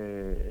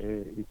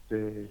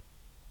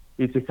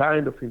it's a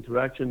kind of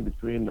interaction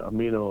between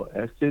amino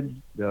acids.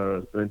 There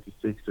are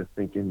 26, I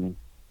think, in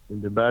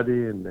the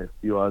body, and a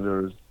few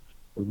others,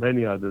 or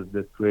many others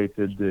that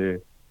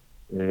created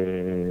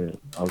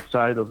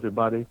outside of the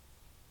body,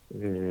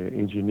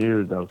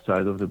 engineered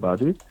outside of the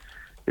body.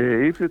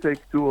 If you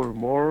take two or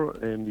more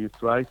and you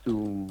try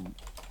to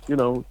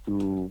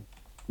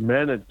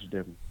manage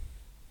them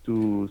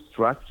to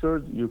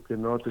structure, you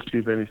cannot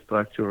achieve any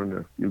structure on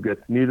Earth. You get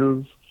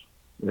needles,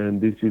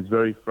 and this is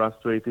very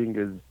frustrating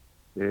as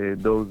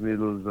those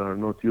needles are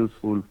not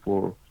useful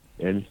for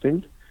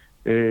anything.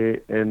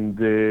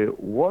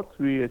 What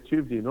we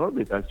achieved in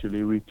orbit,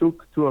 actually, we took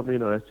two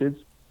amino acids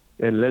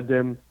and let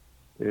them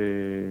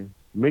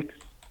mix,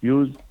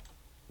 fuse,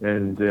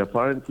 and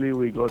apparently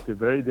we got a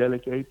very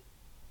delicate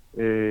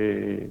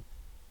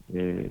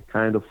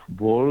kind of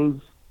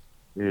balls,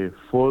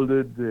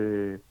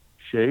 folded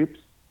shapes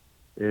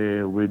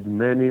with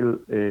many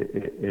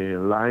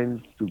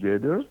lines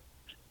together,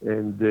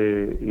 and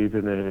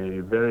even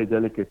a very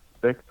delicate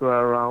spectra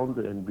around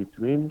and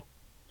between.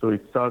 So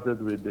it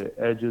started with the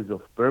edges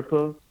of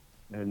purple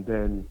and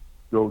then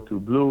go to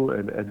blue,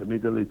 and at the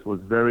middle it was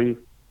very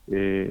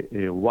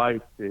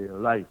white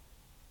light.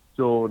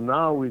 So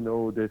now we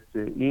know that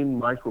in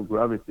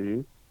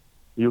microgravity,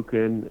 you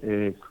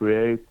can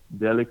create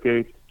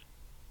delicate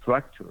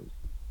structures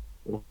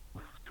of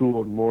two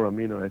or more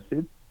amino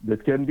acids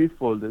that can be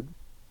folded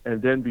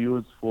and then be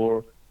used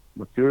for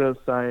material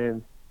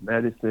science,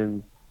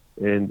 medicine,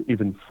 and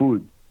even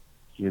food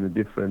in a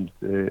different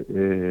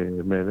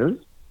manners.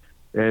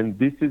 And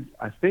this is,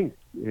 I think,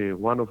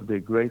 one of the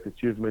great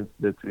achievements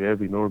that we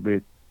have in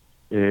orbit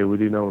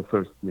within our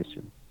first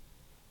mission.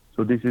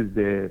 So this is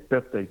the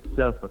peptide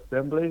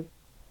self-assembly,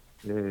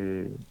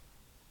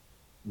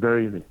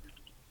 very unique.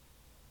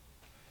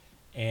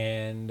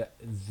 And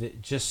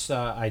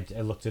I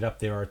looked it up.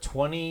 There are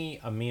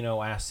 20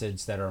 amino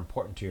acids that are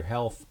important to your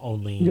health.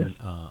 Only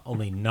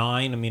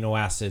 9 amino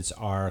acids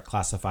are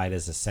classified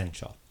as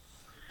essential.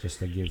 Just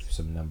to give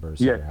some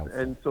numbers. Yes,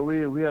 and so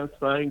we are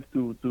trying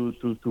to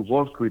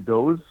work with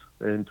those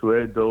and to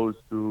add those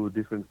to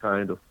different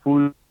kind of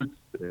foods,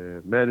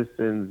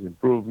 medicines,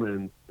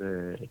 improvements,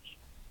 and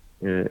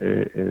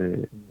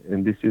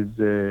this is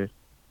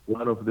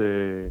one of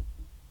the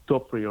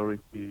top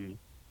priority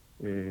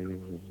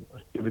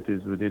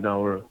activities within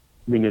our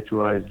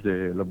miniaturized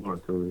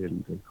laboratory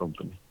and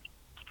company.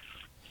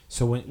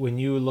 So when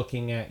you're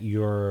looking at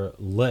your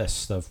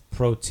list of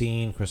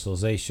protein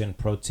crystallization,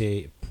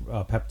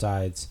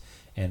 peptides,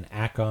 and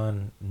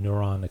Acorn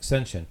neuron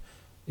extension,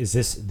 is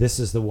this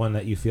is the one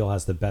that you feel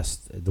has the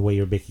best, the way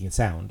you're making it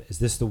sound? Is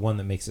this the one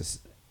that makes us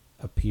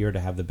appear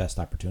to have the best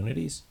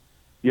opportunities?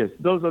 Yes,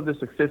 those are the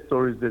success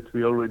stories that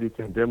we already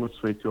can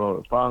demonstrate to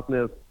our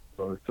partners,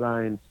 to our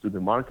clients, to the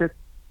market.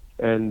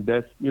 And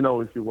that's,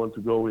 if you want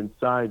to go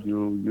inside,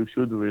 you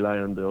should rely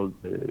on those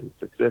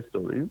success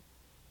stories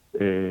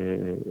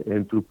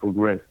and to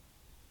progress.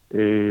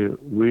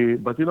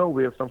 But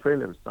we have some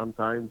failures.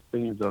 Sometimes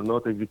things are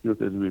not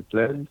executed as we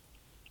planned.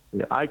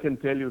 I can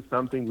tell you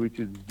something which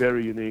is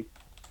very unique,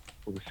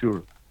 for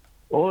sure.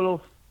 All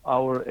of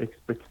our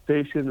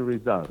expectation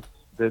results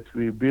that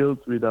we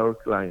built with our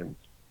clients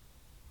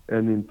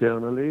and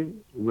internally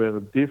were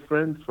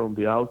different from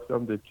the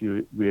outcome that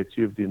we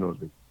achieved in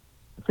orbit.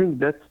 I think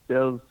that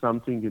tells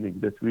something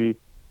unique, that we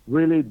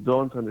really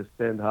don't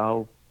understand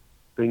how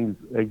things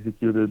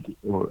executed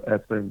or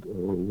happened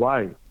or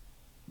why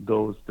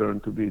those turn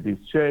to be this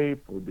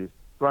shape or this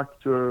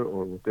structure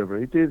or whatever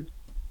it is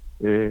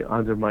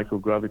under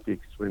microgravity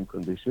extreme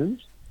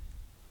conditions.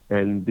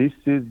 And this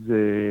is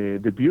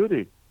the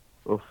beauty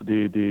of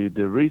the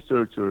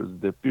researchers,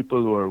 the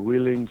people who are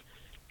willing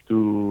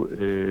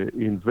to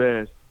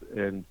invest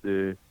and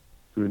to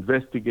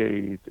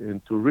investigate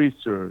and to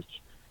research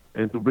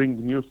and to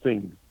bring new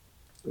things.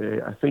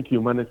 I think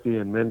humanity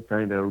and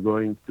mankind are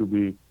going to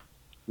be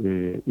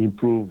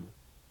improve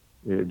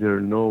their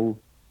knowledge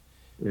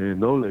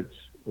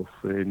of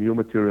new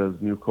materials,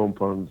 new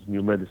compounds,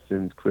 new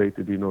medicines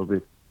created in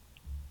orbit.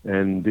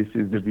 And this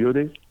is the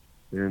beauty,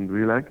 and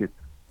we like it.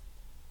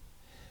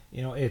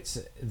 It's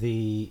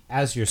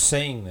as you're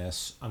saying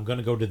this, I'm going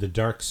to go to the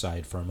dark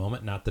side for a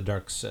moment, not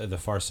the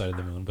far side of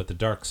the moon, but the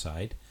dark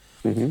side.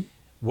 Mm-hmm.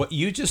 What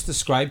you just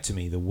described to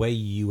me, the way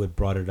you had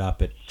brought it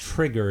up, it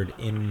triggered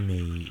in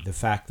me the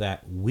fact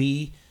that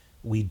we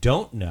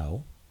don't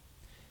know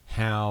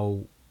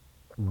how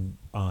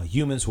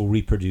humans will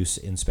reproduce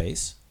in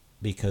space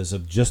because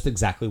of just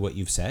exactly what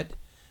you've said.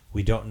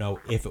 We don't know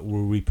if it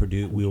will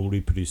reproduce. We will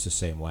reproduce the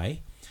same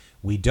way.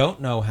 We don't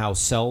know how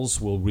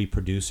cells will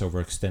reproduce over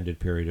an extended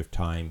period of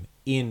time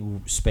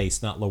in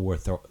space, not low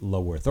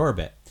Earth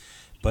orbit,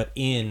 but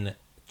in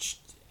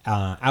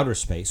outer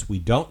space. We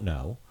don't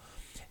know.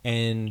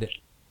 And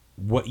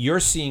what you're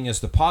seeing as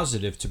the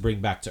positive to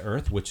bring back to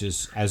Earth, which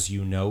is, as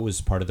you know,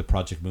 is part of the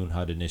Project Moon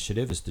Hut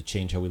initiative, is to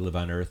change how we live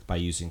on Earth by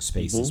using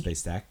space and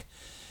space tech.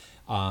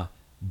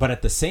 But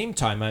at the same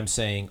time, I'm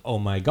saying, oh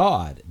my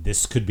God,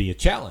 this could be a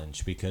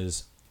challenge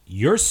because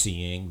you're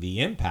seeing the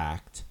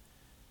impact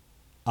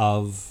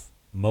of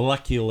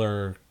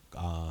molecular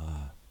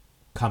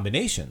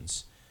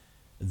combinations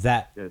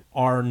that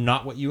are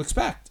not what you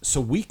expect.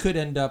 So we could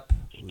end up,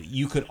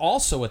 you could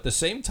also at the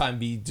same time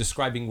be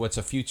describing what's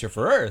a future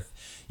for Earth.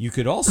 You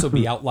could also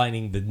be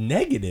outlining the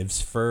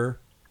negatives for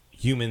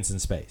humans in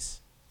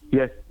space.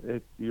 Yes,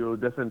 you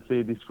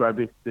definitely describe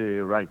it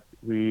right.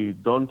 We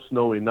don't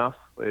know enough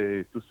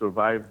to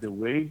survive the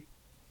way,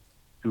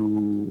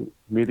 to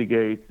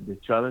mitigate the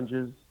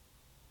challenges,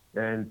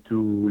 and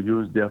to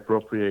use the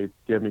appropriate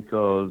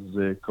chemicals,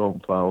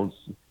 compounds,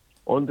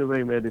 on the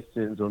way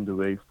medicines, on the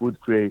way food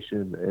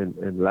creation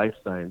and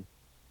lifestyle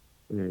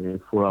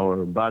for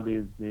our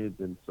bodies' needs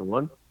and so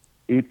on.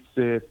 It's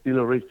still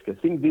a risk. I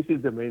think this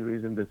is the main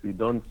reason that we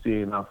don't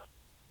see enough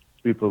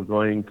people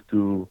going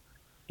to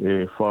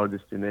far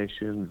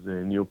destinations,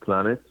 new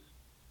planets.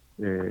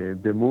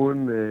 The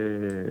moon,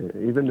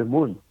 even the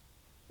moon,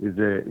 is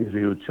a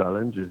huge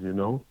challenge, as you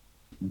know.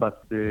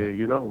 But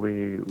we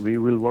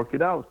will work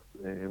it out.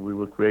 We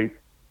will create,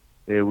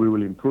 we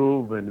will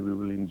improve, and we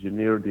will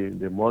engineer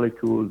the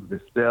molecules,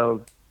 the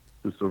cells,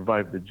 to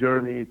survive the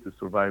journey, to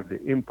survive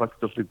the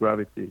impact of the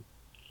gravity,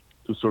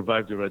 to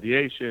survive the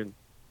radiation,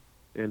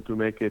 and to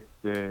make it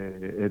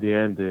at the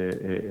end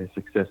a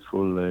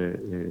successful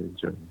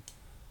journey.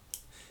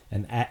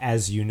 And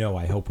as you know,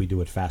 I hope we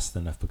do it fast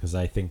enough because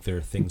I think there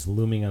are things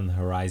looming on the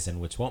horizon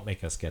which won't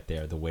make us get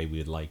there the way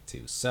we'd like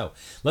to. So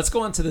let's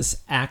go on to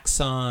this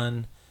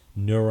axon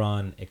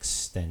neuron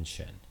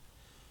extension.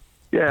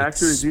 Yeah,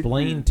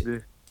 Explain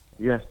actually,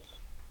 yes.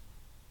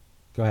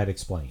 Go ahead,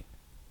 explain.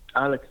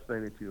 I'll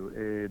explain it to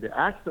you. The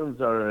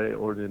axons are,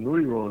 or the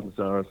neurons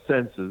are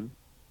sensors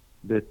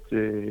that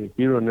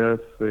here on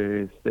Earth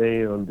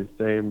stay on the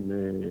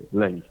same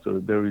length. So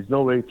there is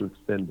no way to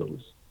extend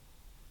those.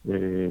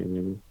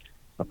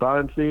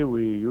 Apparently,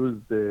 we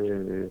used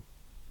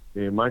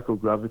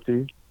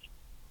microgravity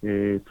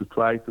to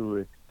try to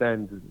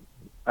extend.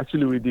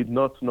 Actually, we did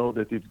not know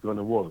that it's going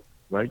to work,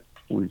 right?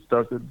 We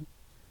started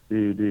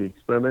the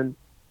experiment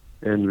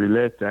and we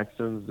let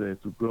axons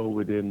to grow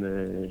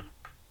within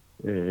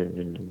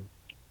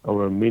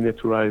our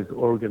miniaturized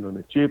organ on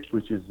a chip,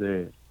 which is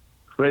a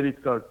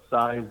credit card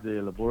size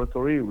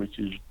laboratory, which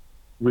is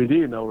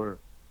within our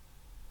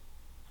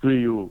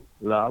 3U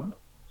lab.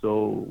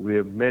 So we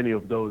have many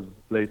of those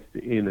placed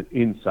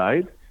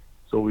inside.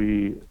 So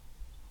we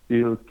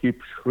still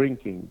keep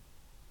shrinking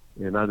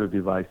in other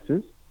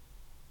devices.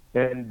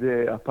 And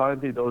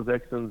apparently those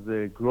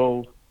axons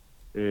grow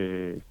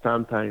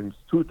sometimes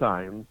 2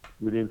 times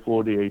within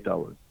 48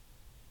 hours.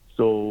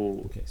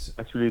 So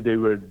actually they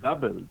were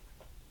doubled.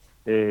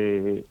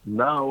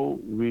 Now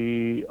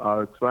we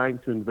are trying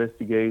to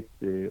investigate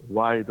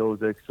why those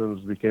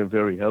axons became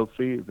very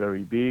healthy,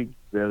 very big,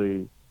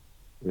 very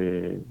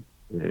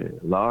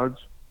large,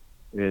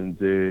 and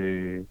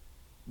to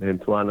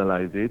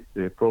analyze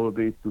it,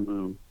 probably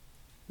to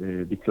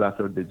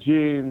declutter the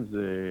genes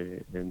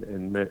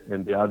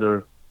and the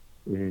other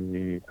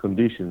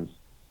conditions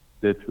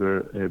that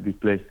were be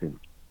placed in.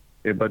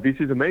 But this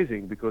is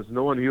amazing because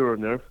no one here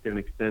on Earth can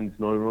extend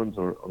neurons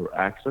or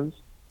axons.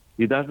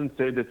 It doesn't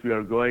say that we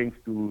are going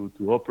to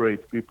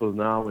operate people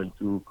now and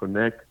to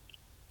connect,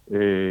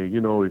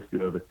 if you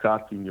have a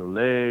cut in your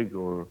leg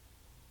or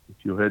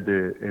if you had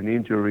an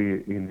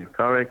injury in a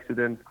car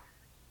accident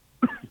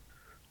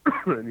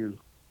and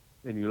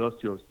you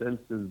lost your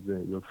senses,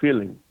 your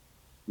feeling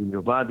in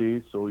your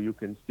body, so you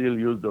can still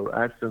use those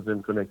axons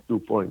and connect 2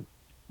 points.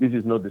 This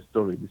is not the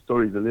story. The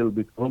story is a little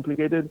bit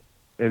complicated,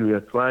 and we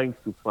are trying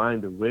to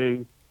find a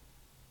way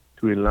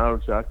to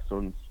enlarge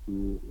axons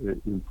to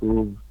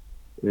improve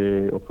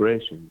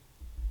operations.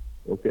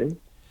 Okay?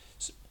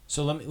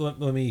 So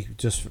let me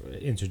just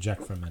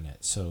interject for a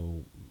minute.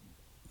 So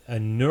a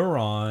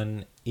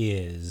neuron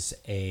is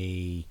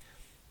it's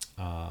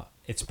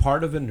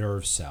part of a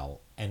nerve cell,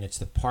 and it's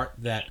the part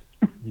that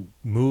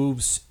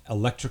moves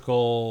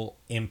electrical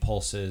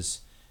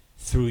impulses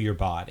through your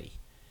body.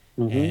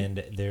 Mm-hmm.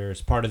 And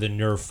there's part of the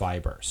nerve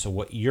fiber. So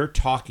what you're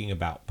talking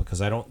about,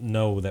 because I don't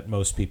know that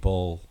most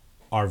people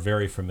are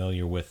very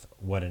familiar with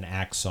what an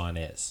axon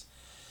is.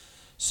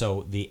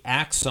 So the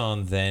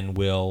axon then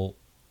will,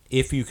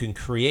 if you can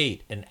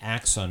create an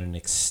axon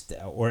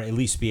or at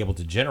least be able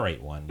to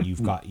generate one,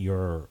 you've got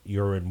you're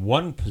in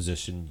one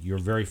position, you're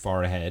very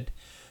far ahead,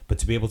 but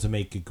to be able to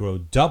make it grow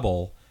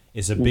double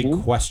is a big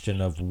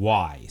question of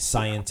why.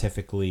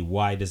 Scientifically,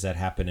 why does that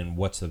happen and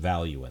what's the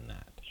value in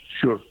that?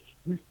 Sure.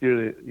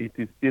 It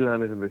is still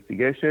under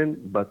investigation,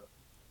 but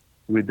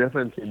we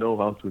definitely know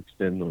how to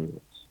extend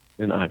neurons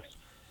and axons.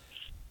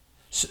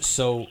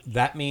 So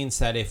that means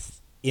that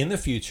if in the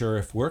future,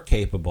 if we're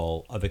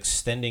capable of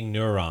extending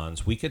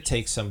neurons, we could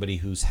take somebody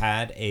who's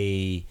had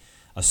a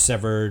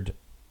severed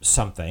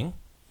something,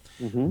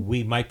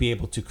 we might be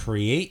able to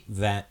create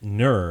that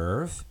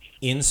nerve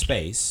in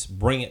space,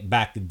 bring it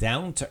back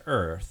down to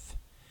Earth,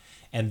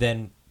 and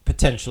then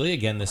potentially,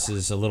 again, this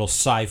is a little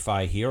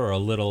sci-fi here or a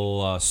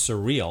little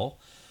surreal,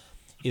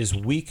 is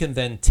we can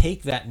then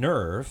take that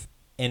nerve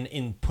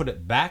and put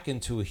it back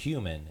into a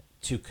human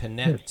to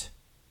connect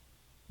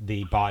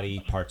the body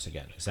parts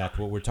again. Is that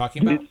what we're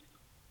talking about?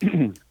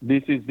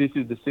 This is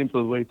the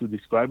simple way to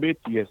describe it.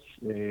 Yes.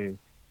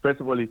 First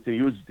of all, it's a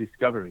huge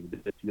discovery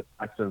that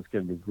axons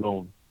can be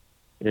grown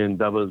and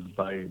doubled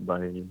by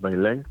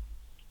length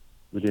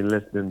within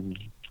less than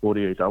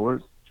 48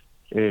 hours.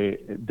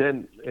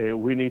 Then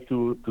we need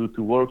to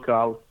work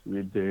out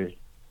with the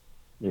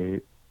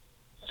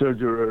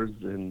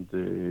surgeons and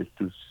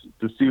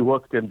to see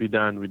what can be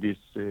done with this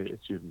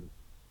achievement.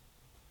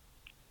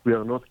 We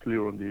are not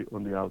clear on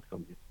the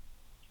outcome yet.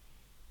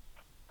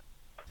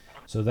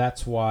 So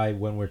that's why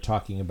when we're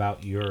talking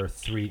about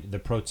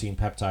the protein,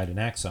 peptide, and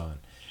axon,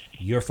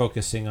 you're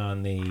focusing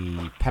on the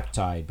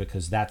peptide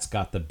because that's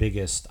got the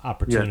biggest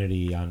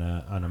opportunity on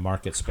a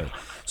market space.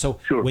 So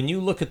when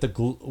you look at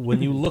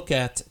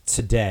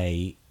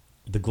today,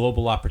 the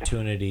global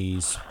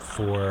opportunities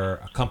for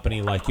a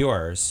company like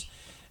yours,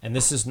 and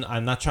this is,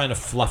 I'm not trying to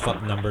fluff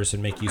up numbers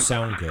and make you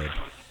sound good.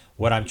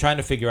 What I'm trying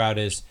to figure out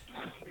is,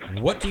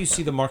 what do you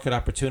see the market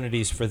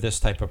opportunities for this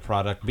type of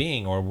product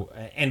being,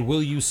 and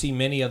will you see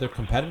many other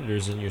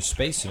competitors in your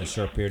space in a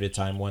short period of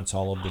time once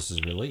all of this is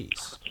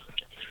released?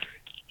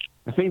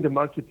 I think the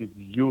market is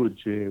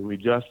huge. We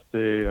just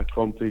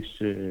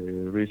accomplished a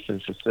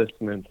research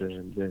assessment,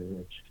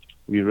 and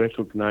we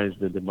recognize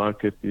that the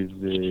market is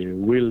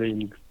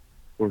willing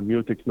for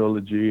new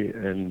technology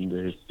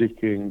and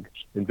seeking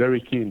and very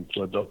keen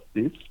to adopt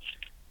this.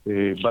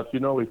 But,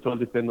 it all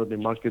depends on the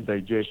market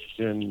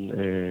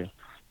digestion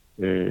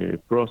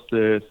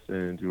process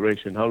and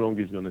duration, how long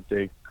it's going to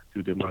take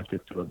to the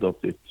market to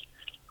adopt it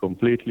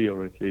completely,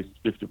 or at least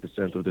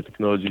 50% of the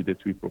technology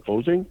that we're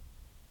proposing.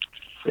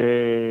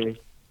 The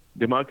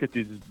market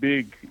is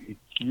big, it's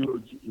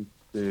huge,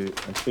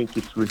 I think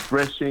it's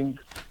refreshing.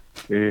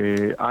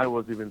 I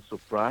was even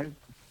surprised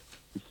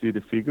to see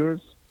the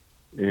figures.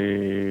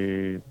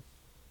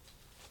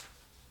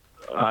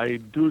 I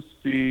do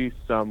see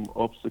some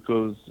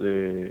obstacles,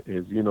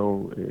 as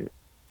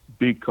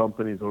big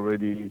companies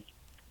already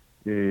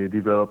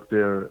develop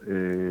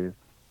their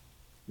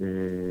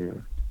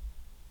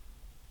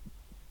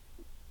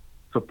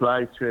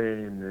supply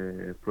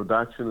chain,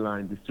 production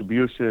line,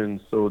 distribution,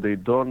 so they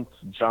don't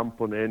jump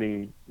on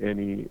any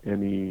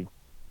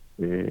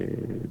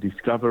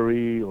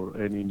discovery or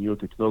any new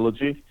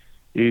technology.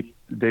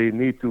 They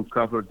need to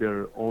cover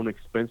their own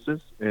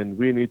expenses, and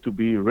we need to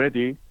be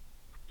ready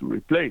to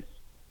replace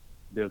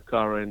their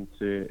current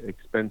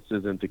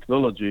expenses and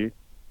technology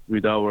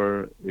with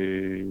our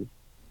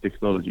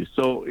technology.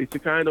 So it's a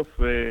kind of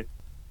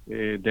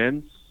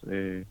dance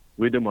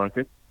with the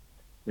market.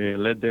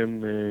 Let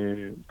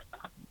them,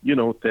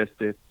 test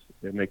it,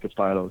 make a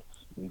pilot,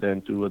 and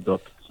then to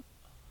adopt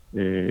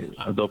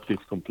it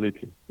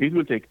completely. It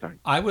will take time.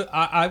 I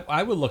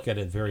would look at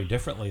it very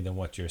differently than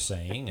what you're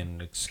saying,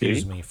 and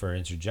excuse me for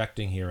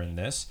interjecting here in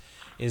this,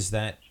 is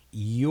that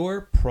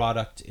your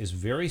product is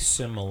very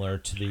similar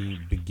to the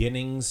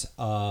beginnings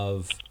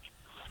of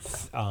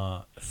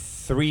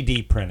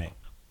 3D printing.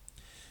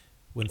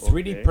 When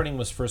 3D printing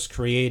was first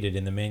created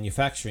in the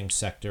manufacturing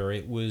sector,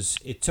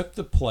 it took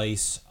the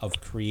place of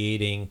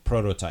creating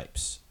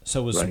prototypes.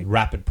 So it was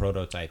rapid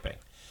prototyping.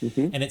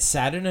 Mm-hmm. And it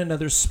sat in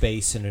another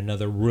space, in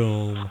another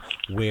room,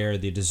 where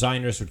the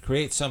designers would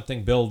create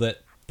something, build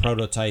it,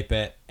 prototype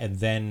it, and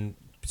then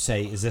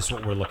say, is this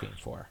what we're looking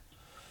for?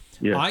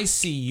 Yeah. I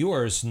see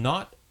yours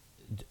not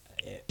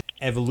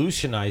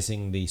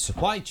evolutionizing the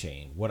supply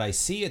chain. What I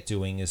see it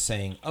doing is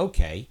saying,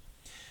 okay,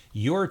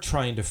 you're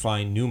trying to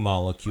find new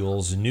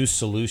molecules, new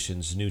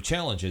solutions, new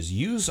challenges.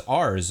 Use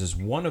ours as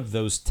one of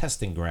those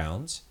testing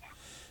grounds,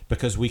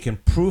 because we can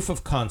proof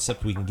of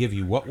concept, we can give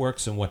you what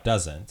works and what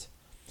doesn't.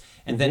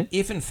 And then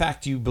if, in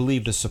fact, you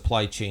believe the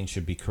supply chain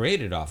should be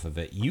created off of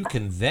it, you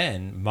can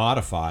then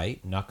modify,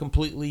 not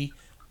completely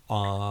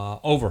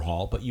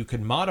overhaul, but you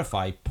can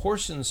modify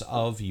portions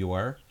of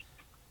your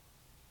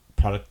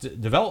product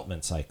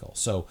development cycle.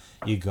 So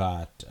you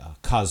got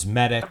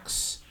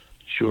cosmetics,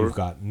 you've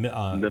got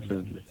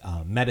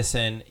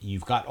medicine,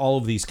 you've got all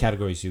of these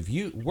categories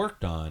you've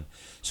worked on.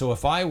 So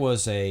if I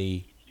was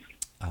a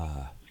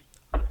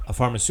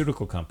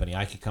pharmaceutical company,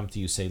 I could come to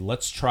you and say,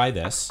 let's try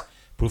this,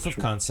 proof of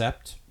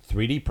concept,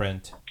 3D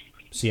print,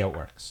 see how it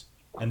works.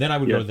 And then I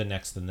would go to the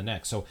next and the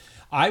next. So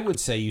I would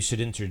say you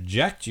should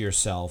interject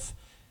yourself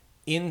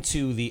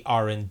into the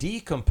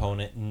R&D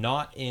component,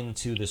 not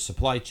into the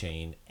supply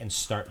chain, and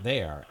start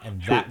there.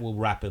 And that will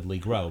rapidly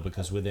grow,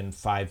 because within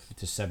 5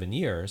 to 7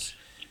 years,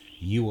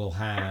 you will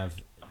have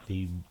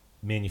the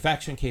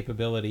manufacturing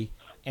capability,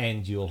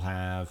 and you'll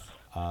have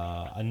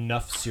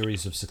enough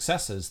series of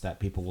successes that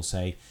people will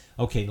say,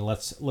 okay,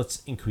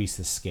 let's increase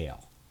the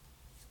scale.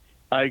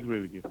 I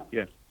agree with you.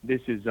 Yeah,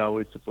 this is how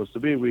it's supposed to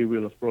be. We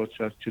will approach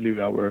actually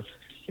our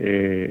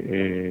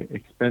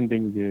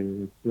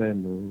expanding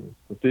plan or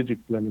strategic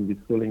planning is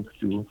calling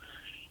to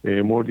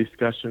more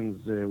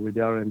discussions with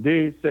the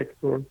R&D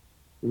sector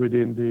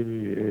within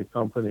the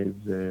companies,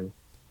 the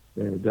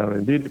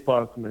R&D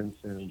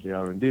departments and the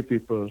R&D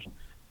people,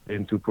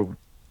 and to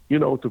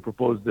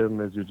propose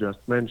them, as you just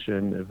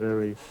mentioned, a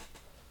very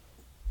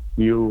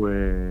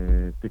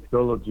new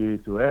technology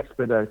to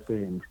expedite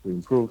things, to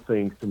improve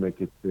things, to make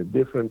it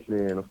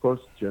differently, and of course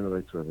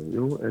generate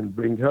revenue and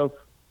bring health,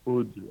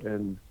 food,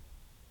 and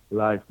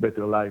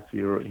better life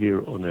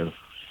here on Earth.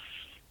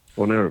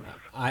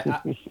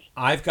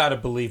 I've got to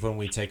believe when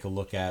we take a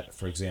look at,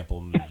 for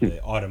example,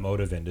 the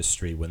automotive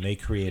industry, when they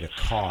create a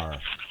car,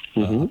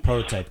 a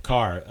prototype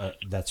car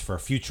that's for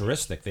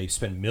futuristic, they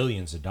spend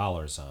millions of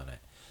dollars on it.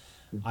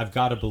 I've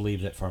got to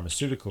believe that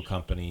pharmaceutical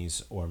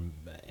companies or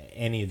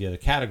any of the other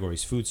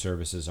categories, food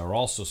services, are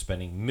also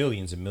spending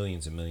millions and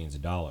millions and millions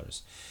of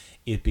dollars.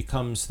 It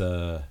becomes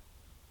the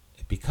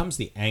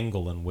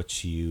angle in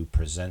which you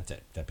present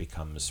it that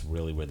becomes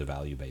really where the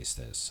value based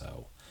is.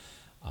 So,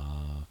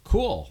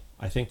 cool.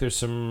 I think there's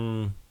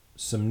some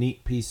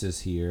neat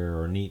pieces here,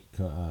 or neat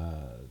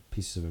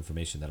pieces of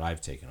information that I've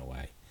taken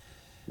away.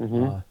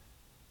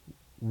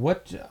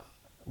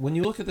 When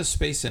you look at the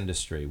space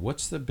industry,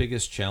 what's the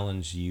biggest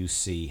challenge you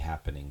see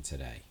happening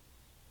today?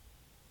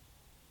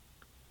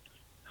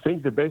 I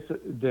think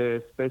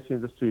the space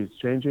industry is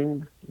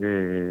changing.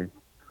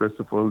 First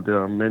of all, there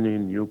are many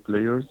new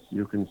players.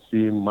 You can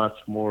see much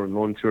more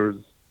launchers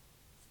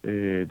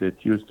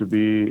that used to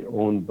be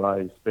owned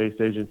by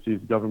space agencies,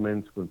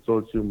 governments,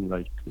 consortium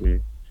like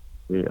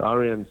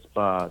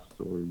Arianespace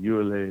or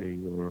ULA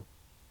or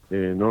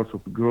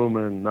Northrop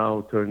Grumman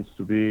now turns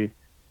to be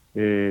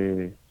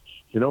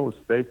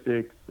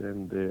SpaceX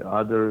and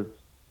others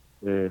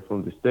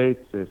from the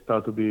States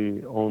start to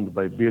be owned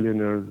by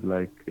billionaires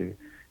like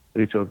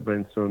Richard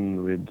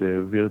Branson with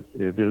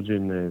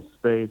Virgin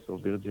Space or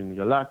Virgin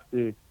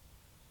Galactic,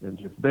 and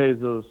Jeff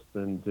Bezos,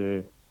 and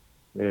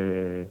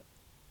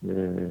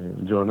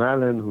John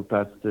Allen, who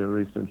passed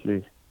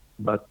recently,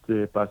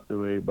 passed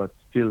away, but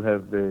still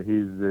have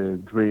his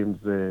dreams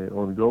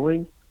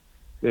ongoing.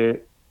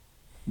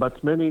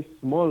 But many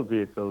small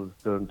vehicles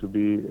turn to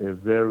be a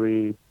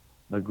very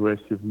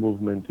aggressive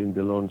movement in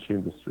the launch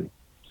industry.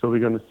 So we're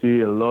going to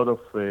see a lot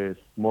of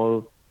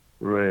small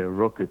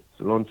rocket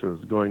launchers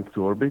going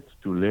to orbit,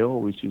 to LEO,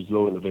 which is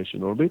low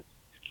elevation orbit.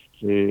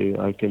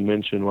 I can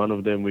mention one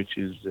of them, which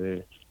is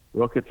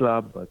Rocket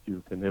Lab, but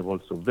you can have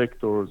also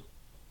Vectors,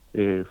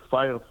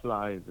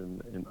 Fireflies,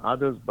 and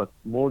others. But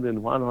more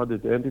than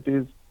 100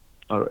 entities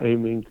are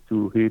aiming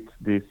to hit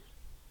this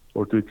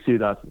or to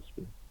exceed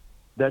atmosphere.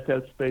 That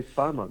helps space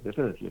pharma,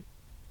 definitely.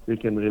 We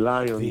can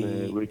rely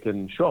on, we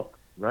can shop,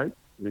 right?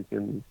 We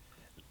can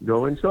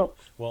go and shop.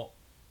 Well,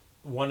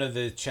 one of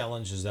the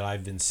challenges that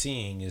I've been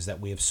seeing is that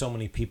we have so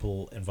many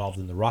people involved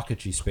in the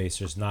rocketry space.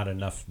 There's not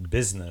enough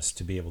business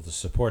to be able to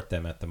support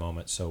them at the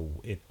moment.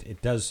 So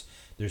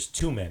there's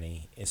too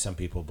many, some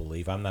people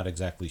believe. I'm not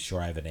exactly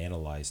sure. I haven't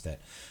analyzed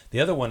it. The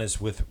other one is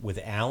with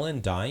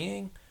Alan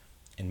dying,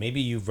 and maybe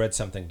you've read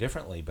something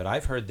differently, but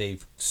I've heard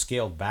they've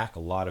scaled back a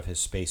lot of his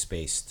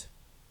space-based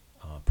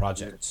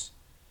projects.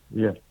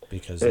 Yeah.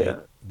 Because they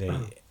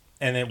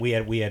and then we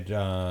had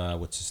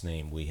what's his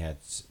name? We had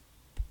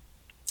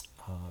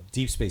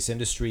Deep Space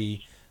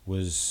Industry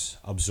was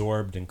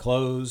absorbed and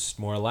closed,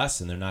 more or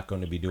less, and they're not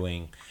going to be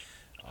doing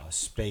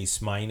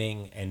space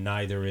mining, and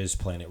neither is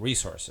Planet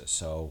Resources.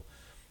 So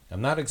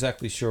I'm not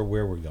exactly sure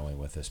where we're going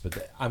with this,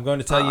 but I'm going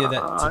to tell you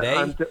that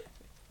today...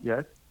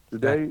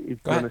 Today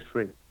it's going to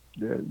shrink.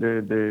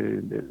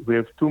 We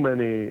have too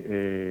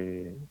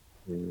many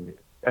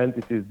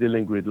entities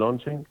dealing with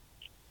launching.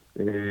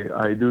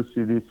 I do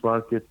see this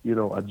market,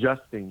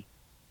 adjusting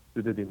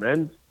to the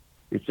demand.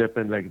 It's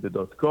happened like the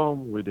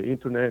 .com with the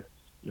internet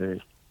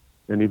and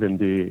even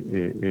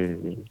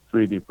the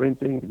 3D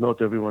printing.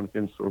 Not everyone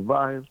can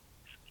survive,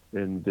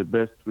 and the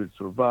best will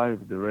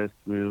survive. The rest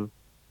will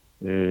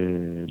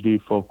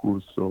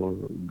defocus or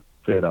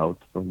fade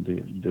out from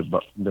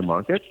the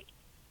market.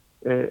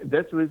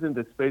 That's the reason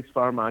that space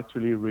pharma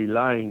actually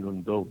relying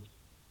on those.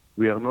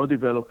 We are not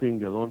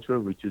developing a launcher,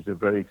 which is a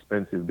very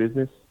expensive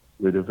business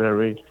with a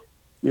very,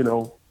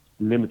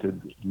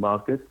 limited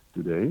market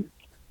today.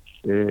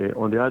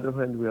 On the other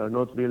hand, we are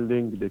not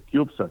building the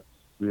CubeSats.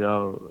 We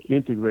are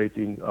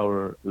integrating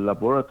our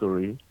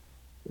laboratory,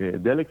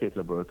 delicate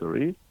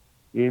laboratory,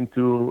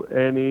 into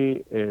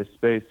any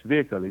space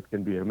vehicle. It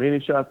can be a mini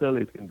shuttle,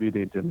 it can be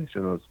the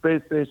International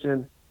Space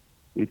Station,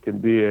 it can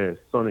be a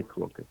sonic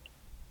rocket.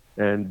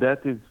 And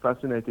that is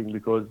fascinating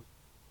because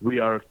we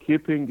are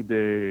keeping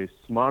the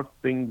smart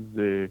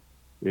things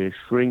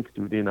shrinked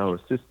within our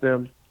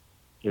system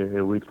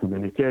with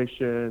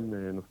communication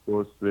and, of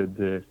course,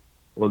 with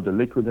all the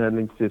liquid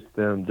handling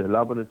system, the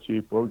lab on a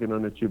chip, organ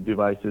on a chip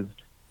devices,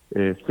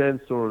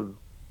 sensors,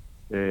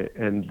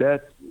 and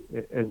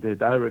the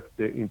direct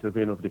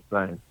intervene of the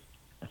client.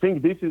 I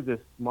think this is a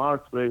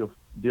smart way of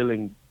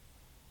dealing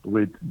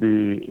with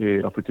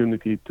the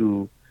opportunity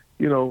to,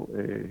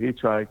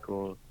 hitchhike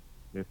or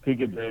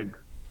piggyback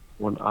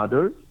on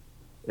others,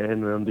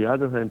 and on the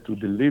other hand, to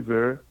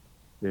deliver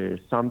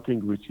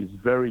something which is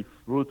very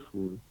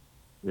fruitful,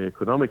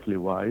 economically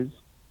wise,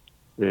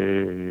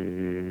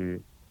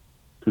 to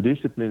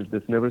disciplines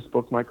that never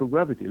spoke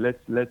microgravity.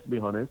 Let's be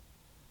honest.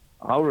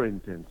 Our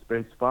intent,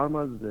 Space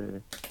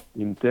Pharma's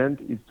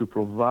intent, is to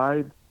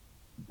provide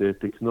the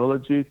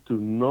technology to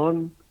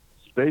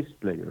non-space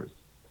players,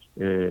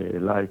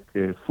 like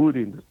food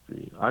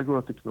industry,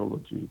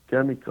 agrotechnology,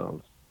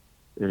 chemicals.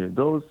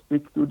 Those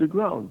stick to the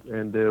ground.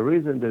 And the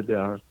reason that they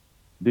are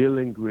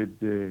dealing with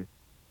the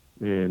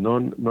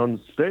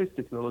non-space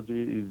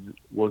technology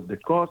was the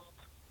cost,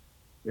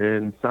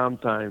 and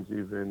sometimes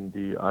even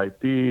the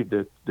IP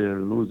that they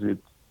lose it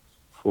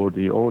for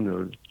the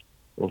owners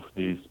of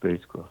the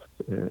spacecraft.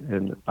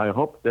 And I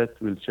hope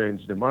that will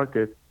change the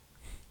market.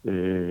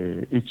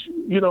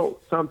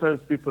 Sometimes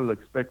people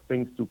expect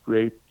things to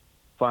create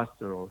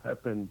faster or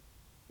happen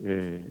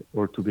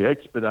or to be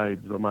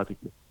expedited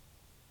dramatically.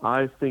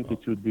 I think it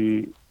should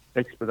be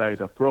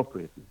expedited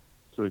appropriately.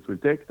 So it will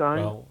take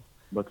time,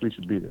 but we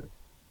should be there.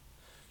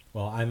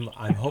 Well,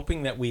 I'm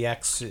hoping that we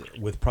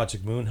with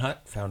Project Moon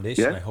Hut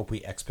Foundation. Yeah. I hope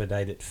we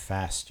expedite it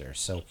faster.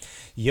 So,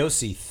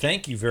 Yossi,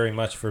 thank you very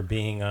much for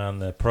being on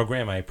the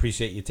program. I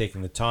appreciate you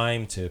taking the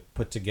time to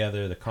put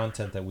together the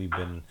content that we've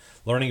been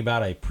learning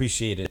about. I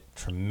appreciate it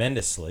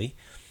tremendously.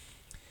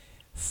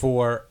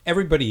 For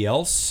everybody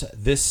else,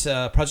 this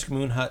Project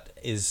Moon Hut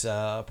is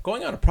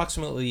going on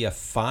approximately a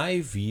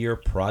 5-year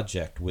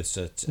project with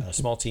a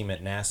small team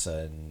at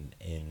NASA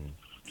in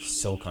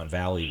Silicon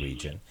Valley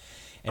region.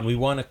 And we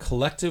want to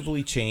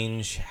collectively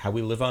change how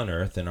we live on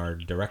Earth, and our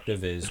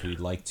directive is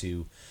we'd like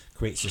to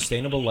create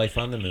sustainable life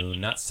on the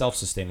moon, not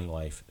self-sustaining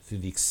life, through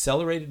the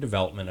accelerated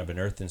development of an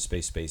Earth and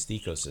space-based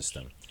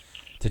ecosystem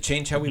to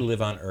change how we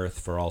live on Earth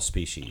for all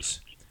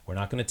species. We're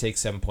not going to take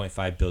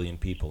 7.5 billion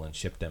people and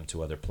ship them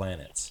to other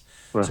planets.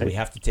 Right. So we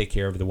have to take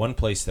care of the one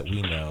place that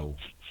we know,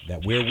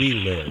 that where we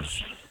live,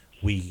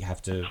 we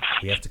have to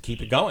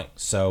keep it going.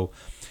 So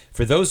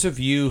for those of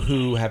you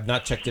who have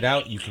not checked it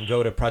out, you can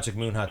go to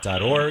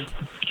projectmoonhut.org,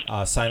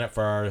 sign up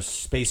for our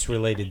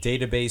space-related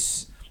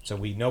database so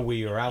we know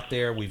we are out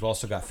there. We've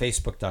also got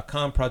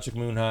facebook.com, Project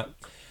Moon Hut.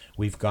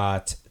 We've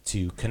got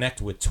to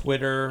connect with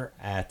Twitter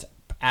at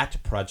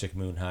Project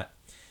Moon Hut.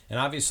 And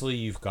obviously,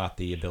 you've got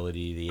the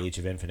ability, the Age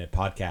of Infinite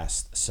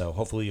podcast, so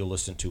hopefully you'll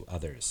listen to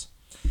others.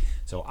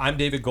 So I'm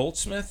David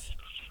Goldsmith,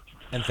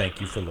 and thank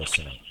you for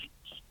listening.